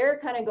they're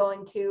kind of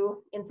going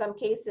to, in some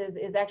cases,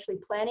 is actually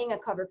planting a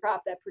cover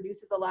crop that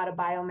produces a lot of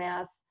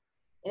biomass,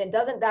 and it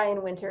doesn't die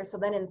in winter. So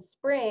then in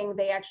spring,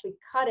 they actually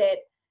cut it.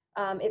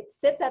 It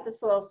sits at the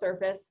soil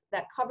surface,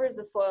 that covers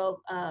the soil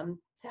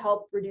to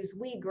help reduce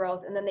weed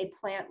growth, and then they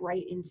plant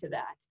right into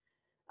that.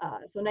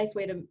 So nice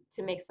way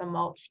to make some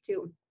mulch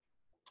too.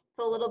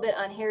 So a little bit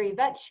on hairy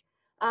vetch.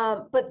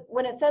 But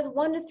when it says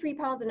 1 to 3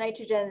 pounds of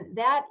nitrogen,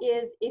 that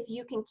is if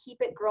you can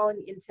keep it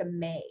growing into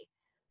May.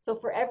 So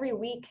for every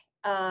week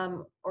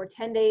or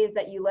 10 days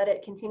that you let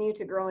it continue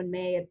to grow in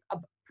May, it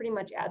pretty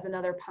much adds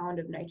another pound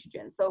of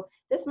nitrogen. So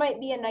this might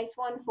be a nice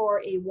one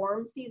for a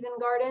warm season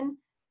garden,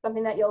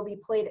 something that you'll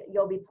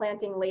be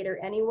planting later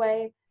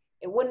anyway.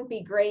 It wouldn't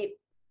be great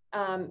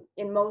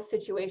in most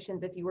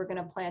situations if you were going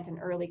to plant an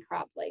early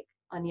crop like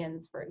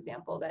onions, for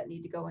example, that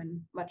need to go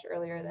in much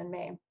earlier than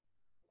May.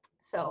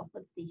 So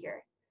let's see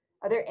here.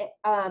 Are there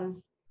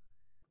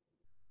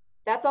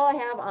that's all I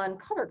have on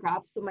cover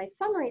crops. So my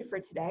summary for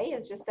today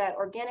is just that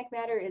organic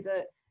matter is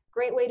a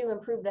great way to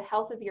improve the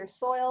health of your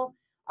soil.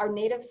 Our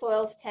native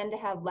soils tend to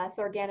have less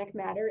organic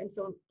matter, and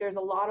so there's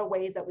a lot of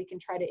ways that we can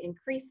try to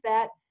increase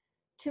that.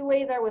 2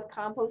 ways are with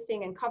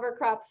composting and cover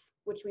crops,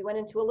 which we went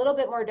into a little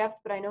bit more depth,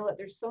 but I know that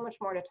there's so much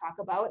more to talk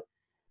about.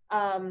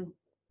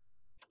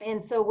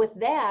 And so with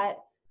that,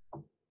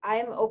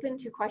 I'm open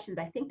to questions.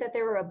 I think that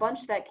there were a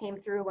bunch that came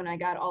through when I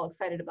got all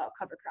excited about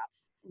cover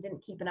crops and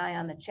didn't keep an eye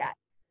on the chat.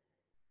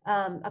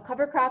 A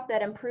cover crop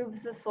that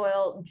improves the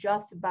soil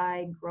just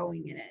by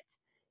growing in it.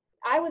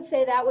 I would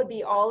say that would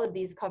be all of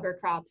these cover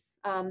crops.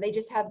 They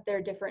just have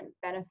their different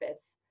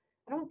benefits.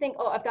 I don't think,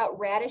 oh, I've got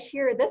radish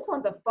here. This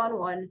one's a fun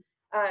one.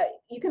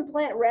 You can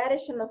plant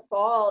radish in the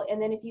fall, and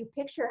then if you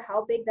picture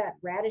how big that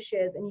radish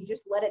is and you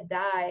just let it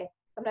die,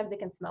 sometimes it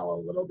can smell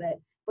a little bit,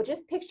 but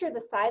just picture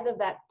the size of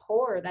that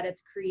pore that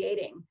it's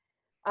creating.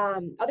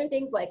 Other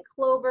things like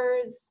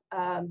clovers,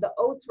 the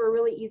oats were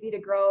really easy to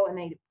grow,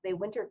 and they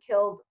winter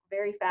killed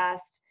very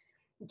fast.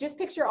 Just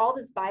picture all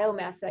this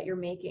biomass that you're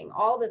making,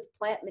 all this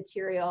plant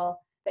material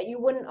that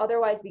you wouldn't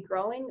otherwise be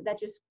growing that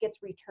just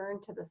gets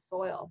returned to the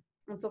soil.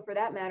 And so for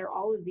that matter,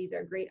 all of these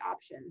are great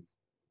options.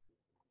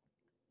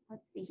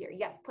 Let's see here.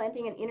 Yes,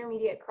 planting an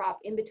intermediate crop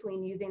in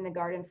between using the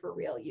garden for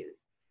real use.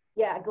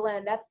 Yeah,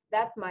 Glenn,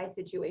 that's my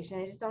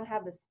situation. I just don't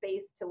have the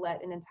space to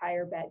let an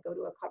entire bed go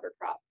to a cover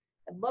crop.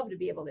 I'd love to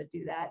be able to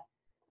do that,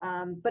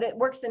 but it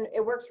works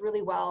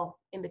really well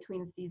in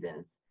between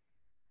seasons.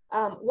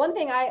 One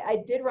thing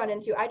I did run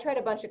into, I tried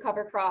a bunch of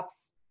cover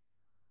crops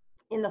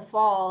in the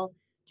fall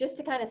just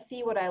to kind of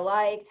see what I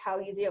liked,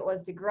 how easy it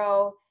was to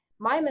grow.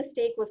 My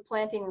mistake was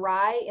planting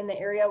rye in the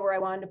area where I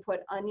wanted to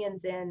put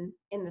onions in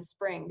the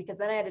spring, because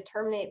then I had to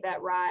terminate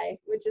that rye,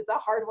 which is a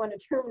hard one to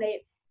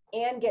terminate,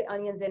 and get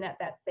onions in at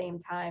that same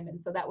time. And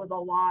so that was a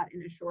lot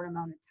in a short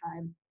amount of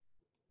time.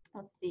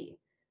 Let's see.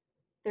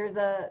 There's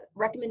a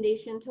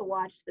recommendation to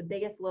watch The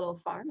Biggest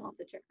Little Farm. I'll have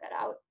to check that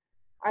out.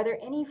 Are there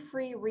any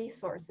free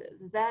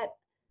resources? Is that,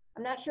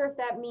 I'm not sure if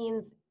that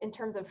means in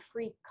terms of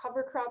free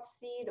cover crop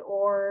seed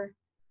or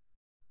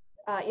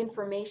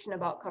information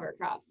about cover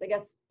crops. I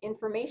guess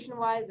information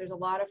wise, there's a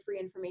lot of free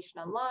information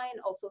online,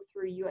 also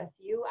through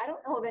USU. I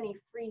don't know of any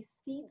free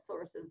seed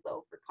sources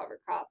though for cover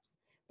crops,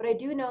 but I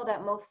do know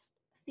that most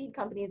seed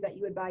companies that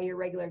you would buy your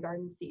regular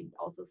garden seed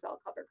also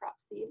sell cover crop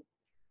seed.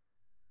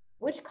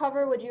 Which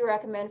cover would you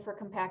recommend for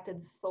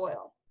compacted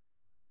soil?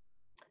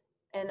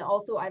 And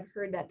also I've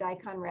heard that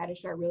daikon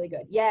radish are really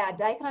good. Yeah,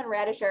 daikon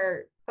radish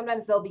are,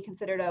 sometimes they'll be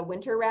considered a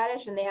winter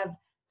radish, and they have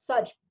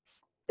such,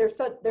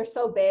 they're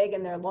so big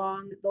and they're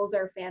long. Those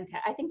are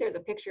fantastic. I think there's a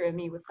picture of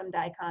me with some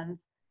daikons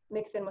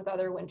mixed in with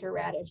other winter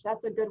radish.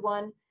 That's a good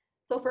one.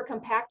 So for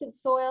compacted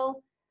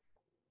soil,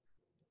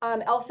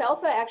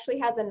 alfalfa actually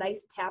has a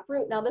nice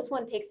taproot. Now this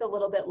one takes a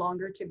little bit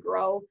longer to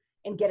grow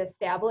and get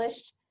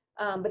established.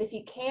 But if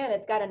you can,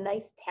 it's got a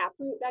nice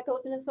taproot that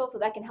goes in the soil, so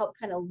that can help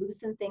kind of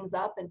loosen things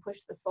up and push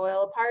the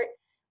soil apart.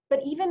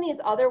 But even these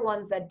other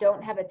ones that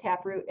don't have a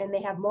taproot and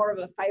they have more of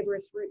a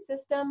fibrous root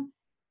system,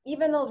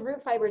 even those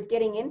root fibers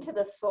getting into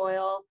the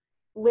soil,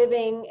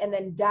 living and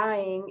then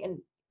dying, and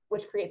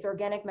which creates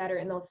organic matter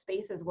in those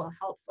spaces, will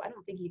help. So I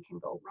don't think you can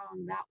go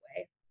wrong that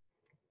way.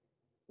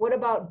 What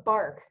about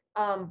bark?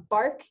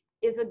 Bark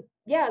is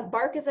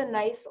a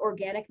nice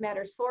organic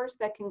matter source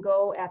that can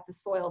go at the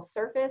soil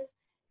surface.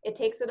 It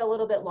takes it a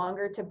little bit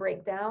longer to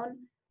break down,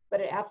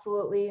 but it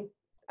absolutely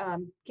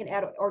can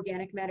add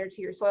organic matter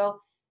to your soil.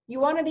 You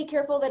want to be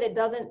careful that it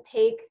doesn't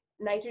take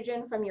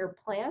nitrogen from your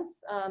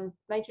plants.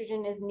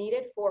 Nitrogen is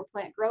needed for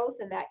plant growth,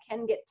 and that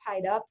can get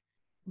tied up.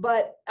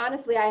 But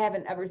honestly, I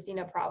haven't ever seen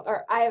a problem,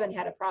 or I haven't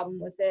had a problem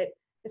with it,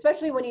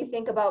 especially when you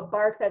think about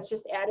bark that's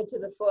just added to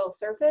the soil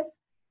surface.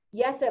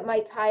 Yes, it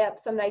might tie up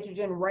some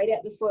nitrogen right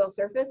at the soil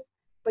surface,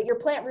 but your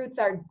plant roots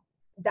are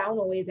down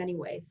a ways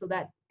anyway, so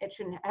that it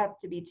shouldn't have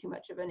to be too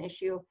much of an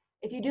issue.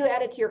 If you do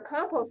add it to your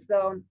compost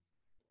though,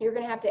 you're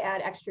going to have to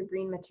add extra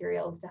green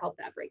materials to help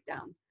that break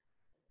down.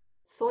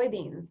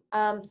 Soybeans.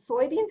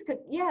 Soybeans could,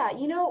 yeah,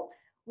 you know,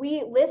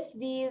 we list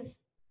these,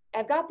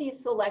 I've got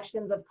these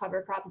selections of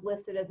cover crops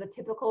listed as the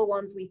typical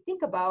ones we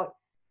think about.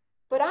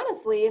 But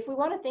honestly, if we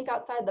want to think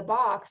outside the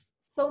box,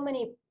 so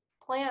many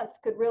plants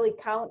could really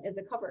count as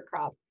a cover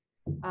crop.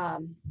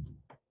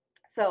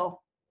 So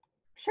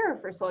sure,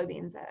 for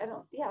soybeans, I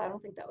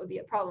don't think that would be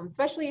a problem,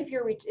 especially if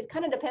you're, it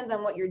kind of depends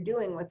on what you're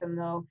doing with them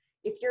though.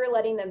 If you're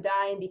letting them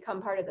die and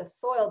become part of the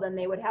soil, then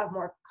they would have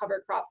more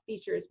cover crop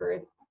features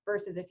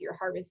versus if you're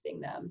harvesting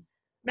them.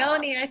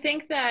 Melanie, I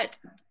think that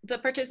the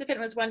participant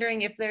was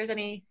wondering if there's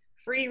any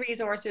free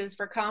resources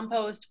for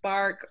compost,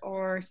 bark,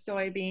 or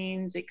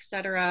soybeans,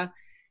 etc.,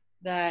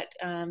 that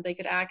they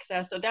could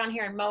access. So down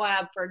here in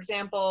Moab, for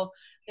example,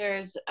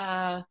 there's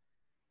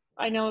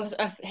I know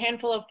a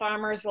handful of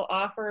farmers will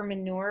offer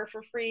manure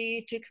for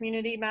free to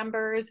community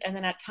members, and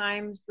then at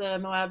times the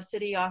Moab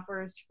City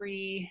offers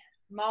free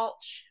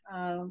mulch,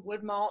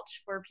 wood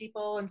mulch for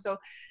people. And so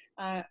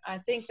I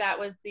think that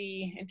was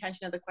the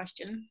intention of the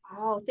question.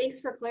 Oh, thanks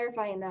for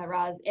clarifying that,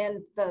 Roz,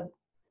 and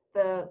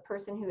the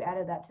person who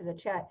added that to the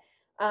chat.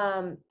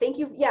 Thank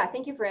you. Yeah,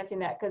 thank you for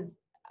answering that, because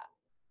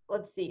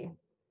let's see.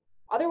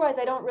 Otherwise,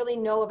 I don't really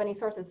know of any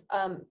sources.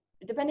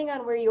 Depending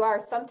on where you are,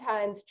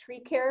 sometimes tree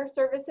care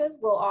services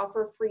will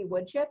offer free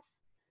wood chips.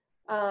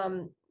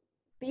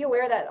 Be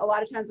aware that a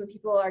lot of times when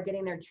people are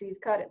getting their trees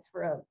cut, it's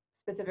for a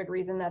specific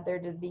reason, that they're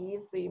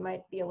diseased. So you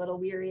might be a little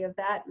weary of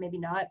that, maybe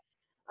not.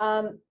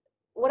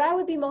 What I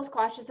would be most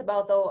cautious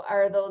about though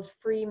are those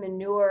free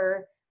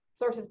manure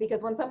sources,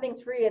 because when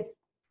something's free, it's,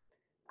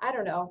 I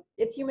don't know,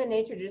 it's human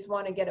nature to just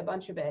want to get a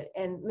bunch of it.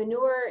 And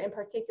manure in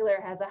particular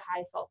has a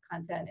high salt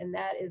content, and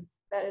that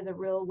is a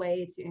real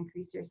way to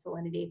increase your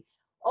salinity.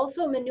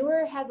 Also,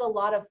 manure has a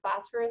lot of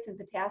phosphorus and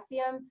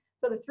potassium.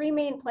 So the three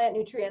main plant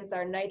nutrients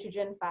are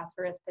nitrogen,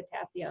 phosphorus,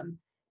 potassium.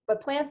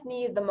 But plants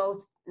need the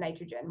most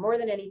nitrogen, more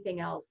than anything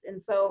else.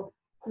 And so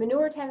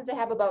manure tends to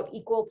have about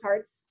equal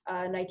parts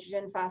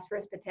nitrogen,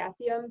 phosphorus,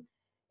 potassium.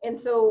 And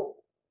so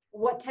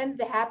what tends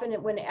to happen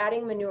when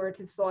adding manure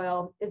to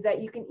soil is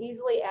that you can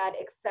easily add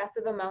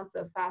excessive amounts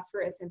of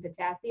phosphorus and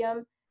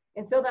potassium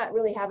and still not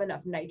really have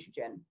enough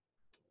nitrogen.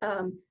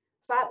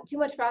 Too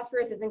much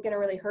phosphorus isn't going to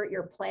really hurt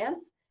your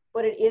plants,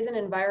 but it is an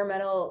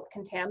environmental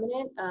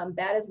contaminant.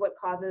 That is what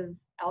causes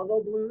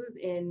algal blooms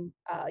in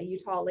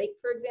Utah Lake,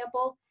 for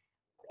example.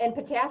 And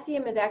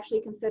potassium is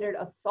actually considered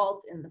a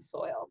salt in the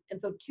soil.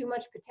 And so too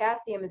much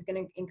potassium is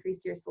going to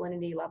increase your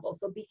salinity level.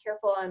 So be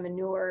careful on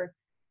manure,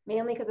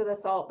 mainly because of the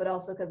salt, but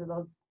also because of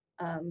those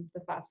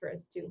the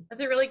phosphorus too.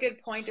 That's a really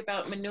good point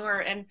about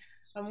manure. And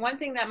one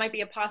thing that might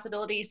be a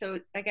possibility, so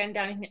again,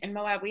 down in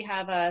Moab, we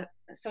have a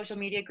social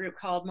media group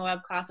called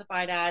Moab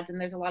Classified Ads,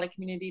 and there's a lot of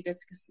community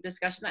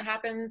discussion that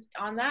happens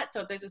on that.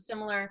 So if there's a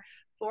similar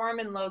forum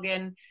in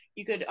Logan,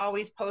 you could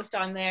always post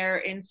on there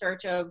in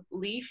search of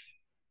leaf,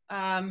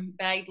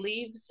 bagged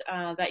leaves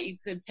that you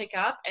could pick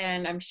up,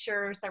 and I'm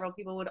sure several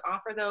people would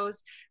offer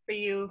those for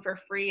you for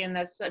free, and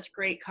that's such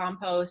great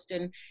compost.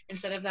 And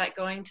instead of that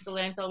going to the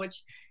landfill,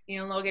 which, you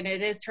know, Logan,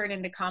 it is turned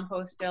into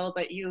compost still,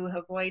 but you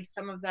avoid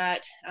some of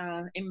that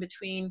in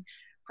between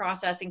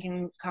processing,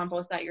 can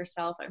compost that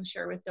yourself, I'm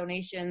sure, with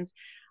donations.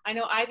 I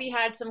know Ivy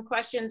had some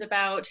questions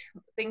about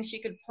things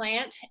she could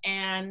plant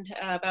and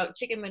about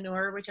chicken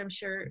manure, which I'm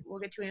sure we'll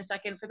get to in a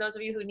second. For those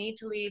of you who need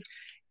to leave,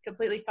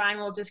 completely fine.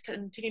 We'll just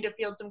continue to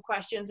field some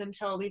questions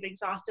until we've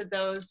exhausted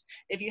those.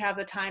 If you have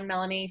the time,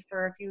 Melanie,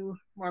 for a few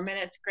more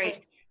minutes, great.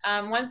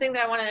 One thing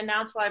that I want to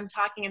announce while I'm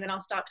talking, and then I'll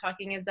stop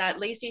talking, is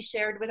that Lacey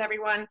shared with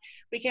everyone,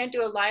 we can't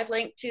do a live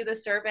link to the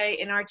survey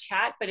in our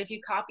chat, but if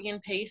you copy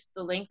and paste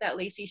the link that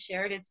Lacey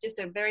shared, it's just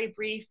a very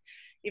brief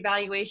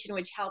evaluation,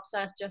 which helps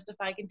us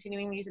justify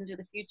continuing these into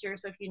the future.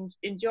 So if you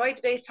enjoyed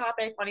today's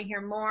topic, want to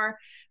hear more,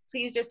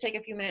 please just take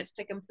a few minutes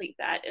to complete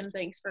that. And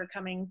thanks for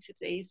coming to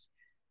today's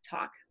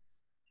talk.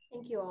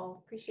 Thank you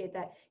all, appreciate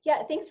that.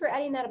 Yeah, thanks for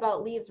adding that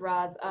about leaves,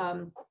 Roz.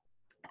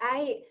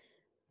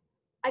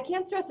 I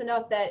can't stress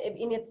enough that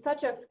it's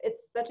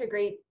such a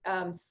great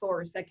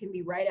source that can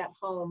be right at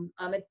home.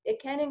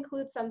 It can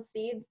include some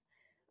seeds,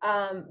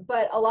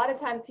 but a lot of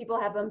times people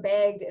have them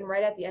bagged and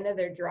right at the end of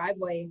their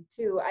driveway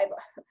too. I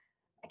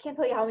can't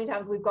tell you how many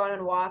times we've gone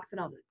on walks and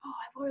I'm like, oh,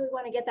 I really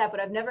want to get that, but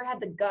I've never had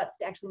the guts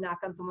to actually knock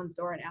on someone's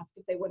door and ask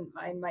if they wouldn't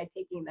mind my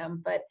taking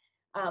them. But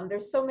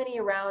there's so many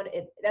around.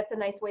 That's a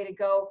nice way to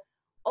go.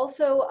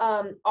 Also,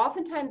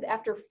 oftentimes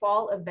after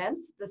fall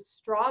events, the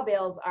straw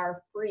bales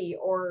are free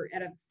or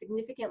at a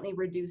significantly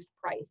reduced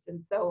price.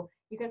 And so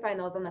you can find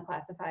those on the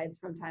classifieds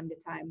from time to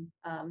time.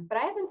 But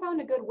I haven't found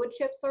a good wood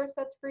chip source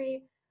that's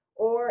free,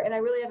 and I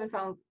really haven't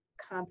found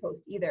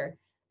compost either.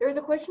 There was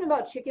a question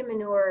about chicken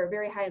manure,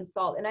 very high in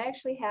salt, and I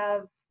actually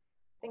have,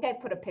 I think I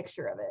put a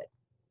picture of it.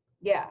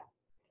 Yeah,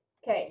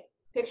 okay,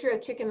 picture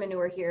of chicken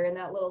manure here in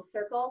that little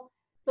circle.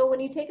 So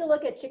when you take a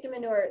look at chicken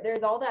manure,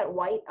 there's all that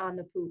white on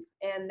the poop,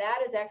 and that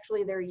is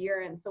actually their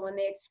urine. So when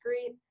they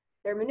excrete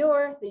their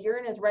manure, the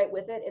urine is right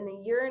with it, and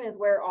the urine is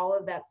where all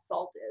of that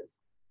salt is.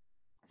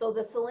 So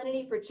the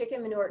salinity for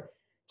chicken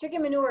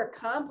manure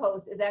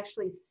compost is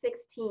actually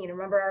 16.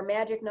 Remember, our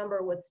magic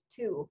number was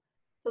 2.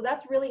 So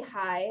that's really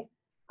high.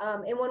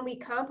 And when we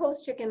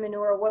compost chicken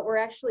manure, what we're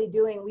actually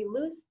doing, we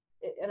lose,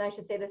 and I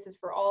should say this is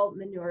for all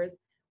manures,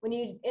 when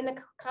you, in the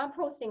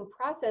composting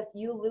process,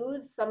 you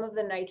lose some of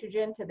the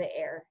nitrogen to the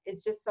air.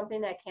 It's just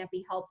something that can't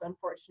be helped,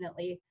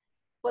 unfortunately.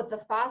 But the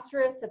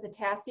phosphorus, the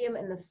potassium,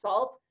 and the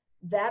salt,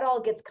 that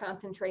all gets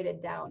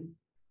concentrated down.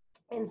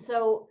 And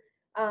so,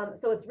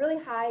 so it's really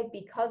high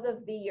because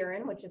of the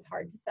urine, which is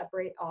hard to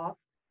separate off.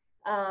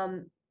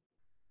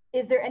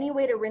 Is there any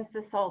way to rinse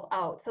the salt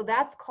out? So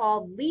that's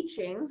called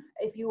leaching,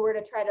 if you were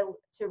to try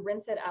to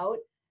rinse it out.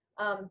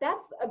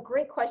 That's a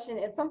great question.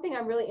 It's something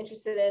I'm really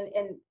interested in,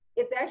 and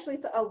it's actually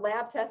a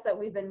lab test that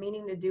we've been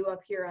meaning to do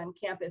up here on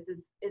campus,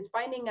 is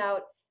finding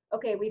out,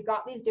 okay, we've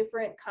got these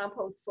different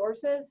compost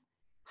sources.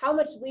 How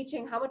much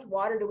leaching, how much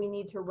water do we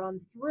need to run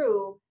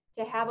through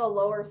to have a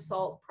lower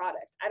salt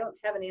product? I don't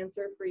have an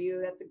answer for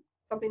you. That's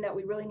something that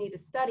we really need to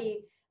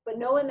study, but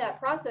know in that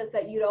process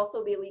that you'd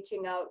also be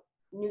leaching out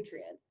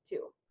nutrients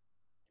too.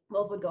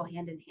 Those would go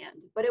hand in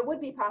hand, but it would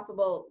be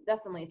possible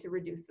definitely to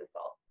reduce the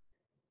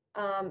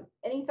salt.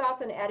 Any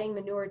thoughts on adding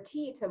manure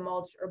tea to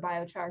mulch or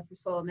biochar for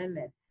soil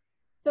amendment?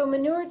 So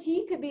manure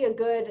tea could be a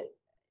good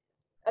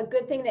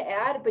thing to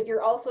add, but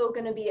you're also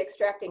going to be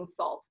extracting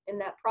salt in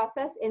that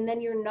process, and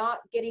then you're not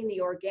getting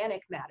the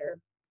organic matter,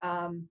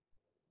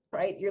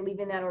 right? You're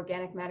leaving that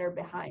organic matter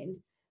behind.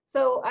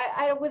 So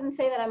I wouldn't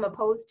say that I'm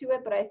opposed to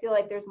it, but I feel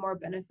like there's more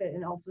benefit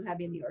in also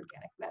having the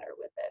organic matter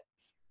with it.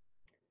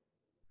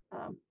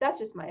 That's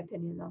just my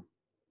opinion though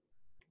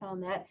on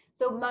that.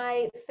 So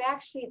my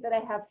fact sheet that I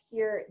have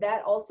here,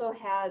 that also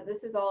has,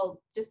 this is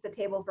all just the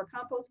table for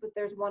compost, but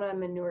there's one on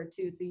manure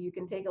too, so you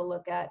can take a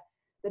look at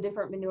the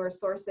different manure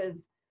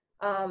sources.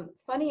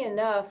 Funny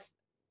enough,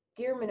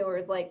 deer manure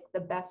is like the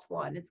best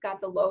one. It's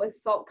got the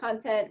lowest salt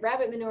content.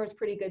 Rabbit manure is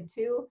pretty good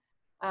too.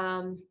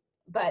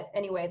 But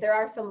anyway, there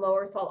are some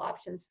lower salt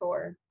options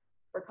for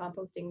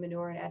composting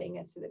manure and adding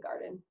it to the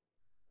garden,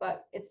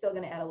 but it's still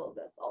going to add a little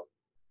bit of salt.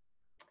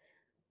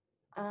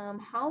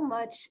 How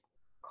much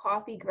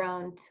coffee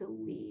ground to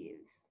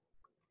leaves?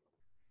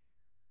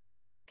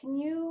 Can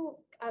you,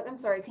 I'm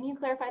sorry, can you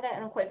clarify that? I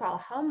don't quite follow.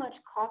 How much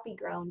coffee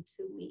ground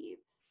to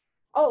leaves?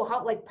 Oh,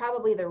 how, like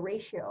probably the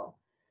ratio.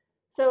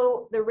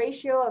 So the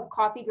ratio of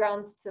coffee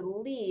grounds to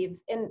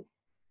leaves, and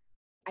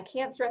I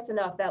can't stress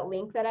enough that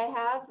link that I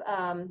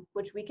have,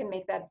 which we can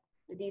make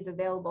these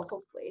available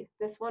hopefully.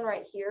 This one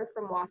right here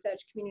from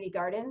Wasatch Community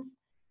Gardens,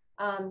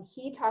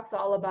 he talks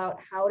all about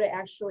how to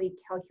actually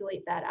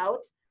calculate that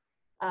out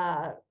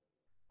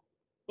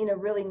in a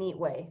really neat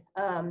way.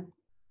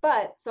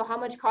 But so how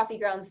much coffee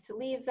grounds to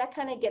leaves, that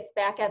kind of gets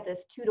back at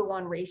this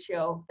 2-to-1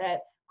 ratio,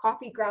 that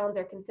coffee grounds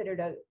are considered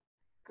a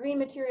green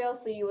material,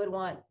 so you would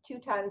want 2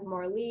 times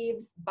more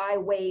leaves by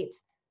weight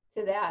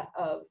to that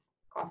of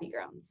coffee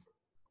grounds.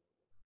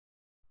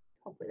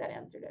 Hopefully that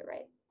answered it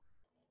right.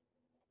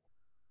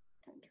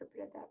 I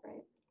interpreted that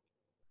right.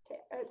 Okay,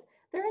 are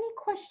there any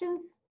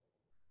questions?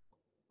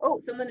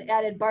 Oh, someone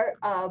added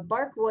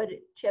barkwood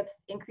chips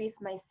increase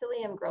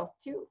mycelium growth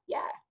too.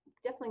 Yeah,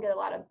 definitely get a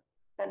lot of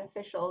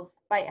beneficials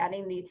by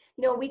adding the, you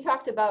know, we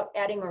talked about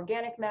adding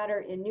organic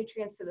matter and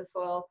nutrients to the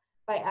soil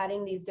by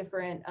adding these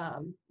different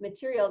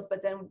materials,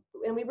 but then,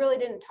 and we really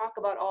didn't talk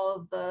about all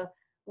of the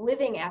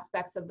living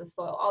aspects of the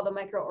soil, all the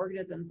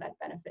microorganisms that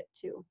benefit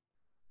too.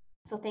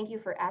 So thank you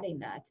for adding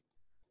that.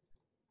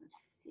 Let's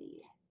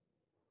see.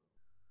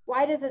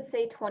 Why does it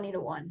say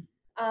 20-to-1?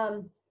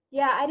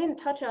 Yeah, I didn't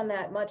touch on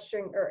that much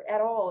during, or at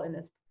all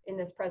in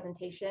this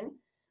presentation.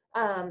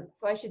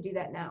 So I should do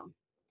that now.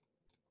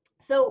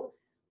 So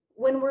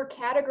when we're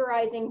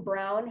categorizing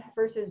brown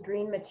versus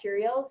green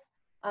materials,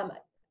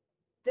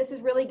 this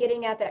is really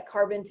getting at that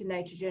carbon to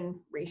nitrogen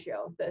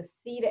ratio, the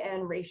C to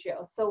N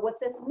ratio. So what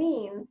this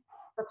means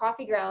for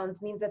coffee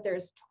grounds means that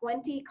there's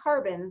 20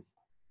 carbons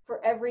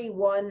for every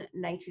 1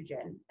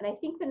 nitrogen. And I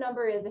think the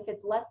number is, if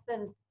it's less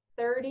than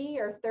 30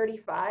 or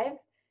 35,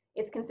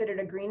 it's considered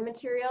a green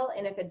material.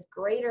 And if it's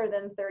greater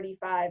than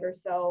 35 or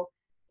so,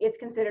 it's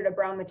considered a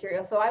brown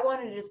material. So I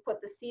wanted to just put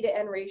the C to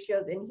N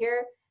ratios in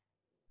here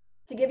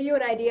to give you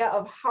an idea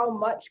of how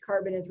much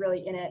carbon is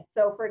really in it.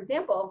 So for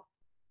example,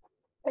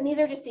 and these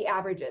are just the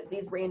averages,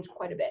 these range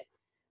quite a bit.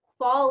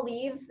 Fall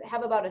leaves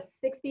have about a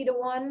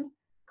 60-to-1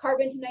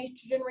 carbon to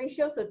nitrogen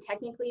ratio, so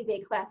technically they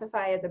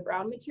classify as a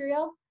brown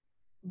material.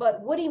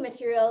 But woody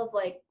materials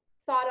like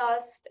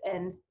sawdust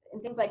and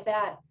things like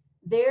that,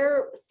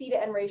 their C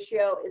to N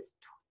ratio is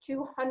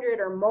 200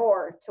 or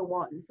more to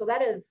 1. So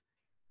that is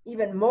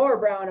even more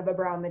brown of a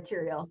brown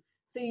material.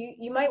 So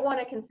you might want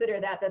to consider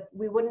that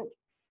we wouldn't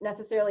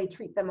necessarily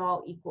treat them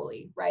all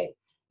equally, right?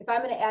 If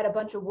I'm going to add a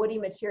bunch of woody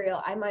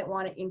material, I might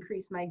want to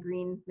increase my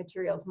green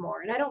materials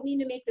more. And I don't mean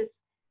to make this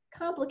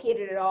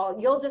complicated at all.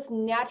 You'll just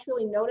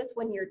naturally notice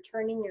when you're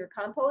turning your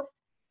compost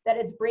that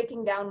it's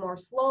breaking down more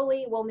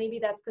slowly. Well, maybe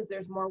that's because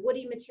there's more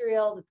woody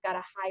material that's got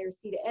a higher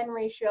C to N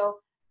ratio.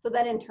 So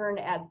then in turn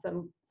add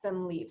some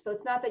leaves. So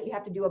it's not that you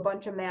have to do a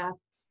bunch of math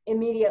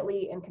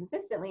immediately and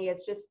consistently.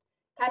 It's just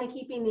kind of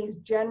keeping these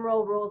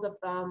general rules of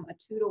thumb, a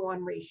 2 to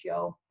 1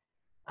 ratio.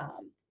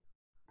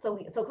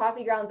 So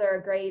coffee grounds are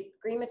a great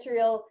green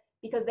material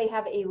because they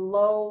have a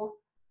low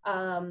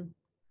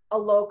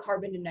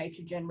carbon to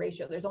nitrogen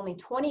ratio. There's only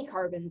 20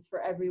 carbons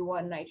for every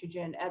 1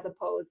 nitrogen, as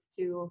opposed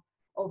to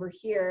over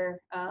here,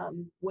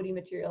 woody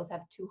materials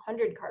have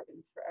 200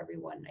 carbons for every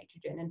 1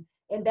 nitrogen.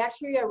 And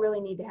bacteria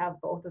really need to have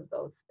both of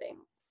those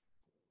things.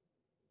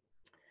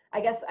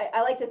 I guess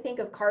I like to think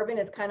of carbon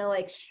as kind of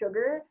like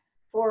sugar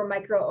for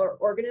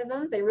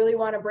microorganisms. They really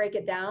want to break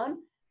it down,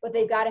 but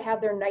they've got to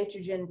have their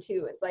nitrogen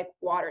too. It's like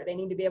water. They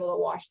need to be able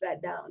to wash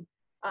that down.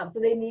 So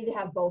they need to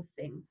have both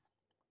things.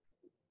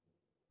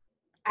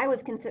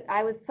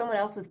 Someone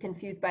else was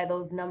confused by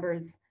those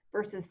numbers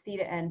versus C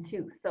to N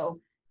too.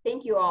 So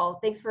thank you all.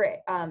 Thanks for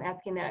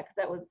asking that, because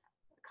that was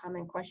a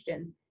common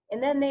question.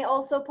 And then they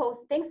also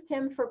post, thanks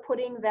Tim for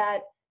putting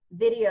that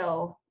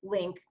video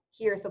link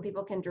here so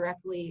people can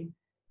directly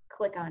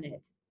click on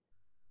it.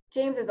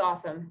 James is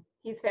awesome.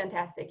 He's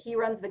fantastic. He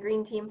runs the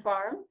Green Team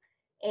Farm,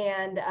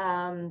 and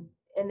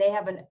they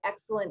have an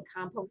excellent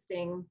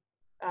composting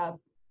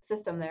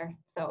system there.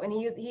 So, and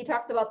he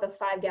talks about the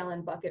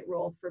 5-gallon bucket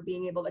rule for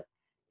being able to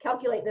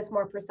calculate this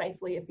more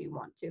precisely if you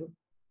want to.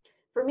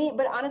 For me,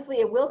 but honestly,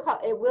 it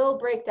will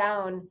break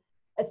down,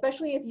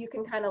 especially if you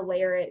can kind of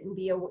layer it and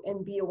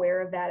be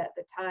aware of that at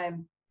the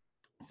time.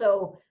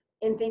 So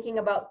in thinking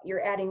about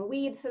you're adding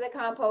weeds to the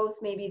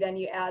compost, maybe then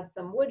you add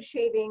some wood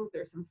shavings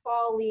or some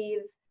fall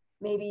leaves.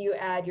 Maybe you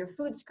add your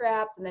food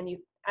scraps, and then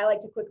I like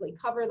to quickly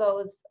cover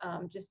those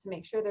just to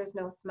make sure there's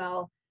no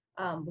smell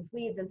with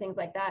weeds and things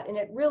like that. And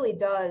it really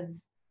does,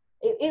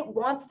 it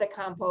wants to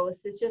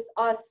compost. It's just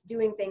us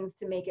doing things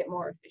to make it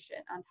more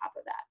efficient on top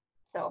of that.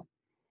 So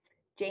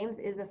James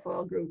is a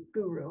soil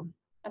guru.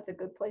 That's a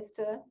good place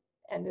to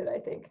end it, I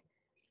think.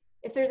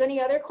 If there's any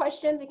other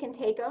questions, you can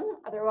take them.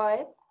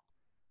 Otherwise,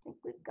 I think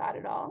we've got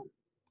it all.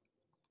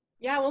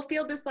 Yeah, we'll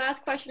field this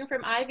last question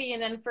from Ivy,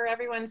 and then for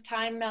everyone's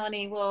time,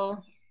 Melanie,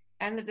 we'll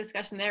end the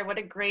discussion there. What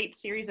a great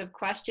series of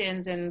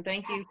questions, and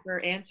thank you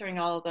for answering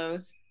all of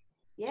those.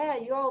 Yeah,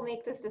 you all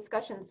make this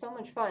discussion so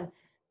much fun.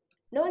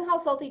 Knowing how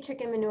salty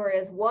chicken manure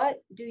is,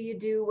 what do you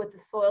do with the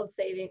soiled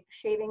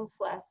shaving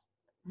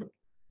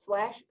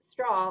slash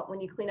straw when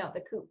you clean out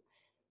the coop?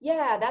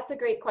 Yeah, that's a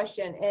great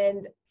question.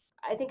 And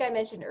I think I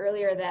mentioned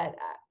earlier that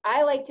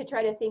I like to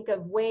try to think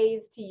of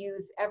ways to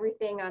use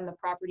everything on the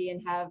property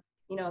and have,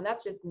 and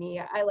that's just me.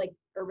 I like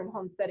urban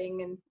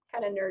homesteading and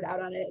kind of nerd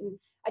out on it. And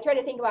I try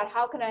to think about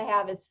how can I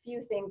have as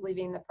few things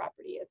leaving the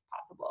property as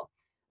possible.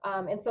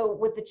 And so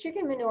with the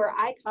chicken manure,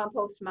 I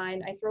compost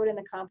mine. I throw it in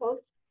the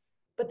compost.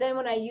 But then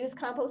when I use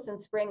compost in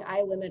spring,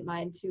 I limit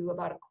mine to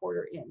about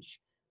 1/4 inch.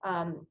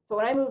 So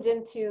when I moved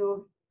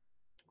into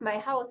my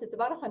house, it's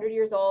about 100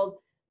 years old.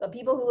 The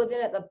people who lived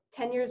in it the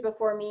 10 years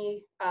before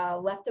me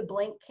left a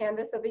blank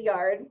canvas of a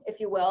yard, if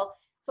you will.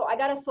 So I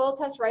got a soil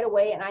test right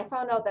away, and I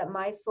found out that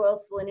my soil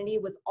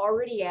salinity was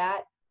already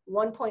at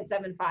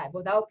 1.75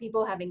 without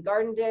people having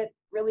gardened it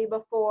really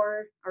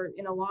before or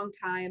in a long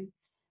time.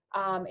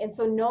 And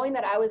so knowing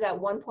that I was at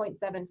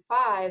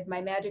 1.75,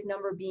 my magic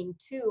number being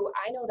 2,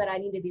 I know that I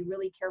need to be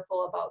really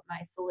careful about my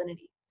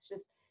salinity. It's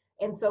just,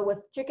 and so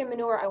with chicken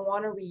manure, I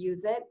want to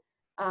reuse it.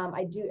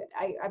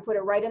 I put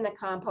it right in the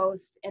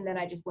compost, and then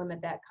I just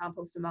limit that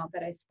compost amount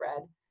that I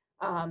spread.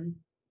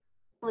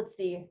 Let's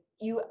see,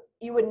 you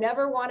would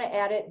never want to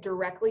add it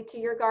directly to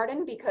your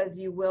garden because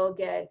you will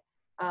get,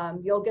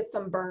 you'll get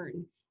some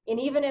burn. And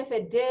even if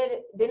it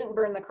didn't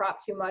burn the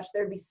crop too much,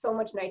 there'd be so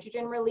much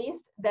nitrogen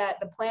released that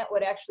the plant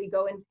would actually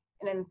go in,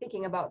 and I'm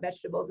thinking about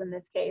vegetables in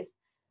this case,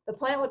 the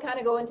plant would kind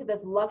of go into this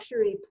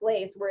luxury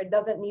place where it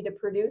doesn't need to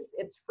produce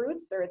its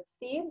fruits or its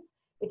seeds.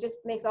 It just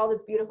makes all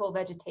this beautiful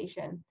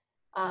vegetation.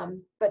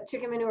 But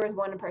chicken manure is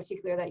one in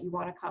particular that you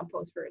want to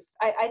compost first.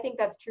 I think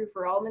that's true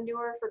for all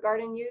manure for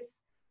garden use,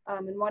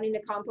 and wanting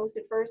to compost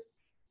it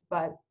first,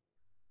 but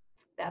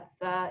that's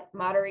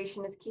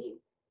moderation is key.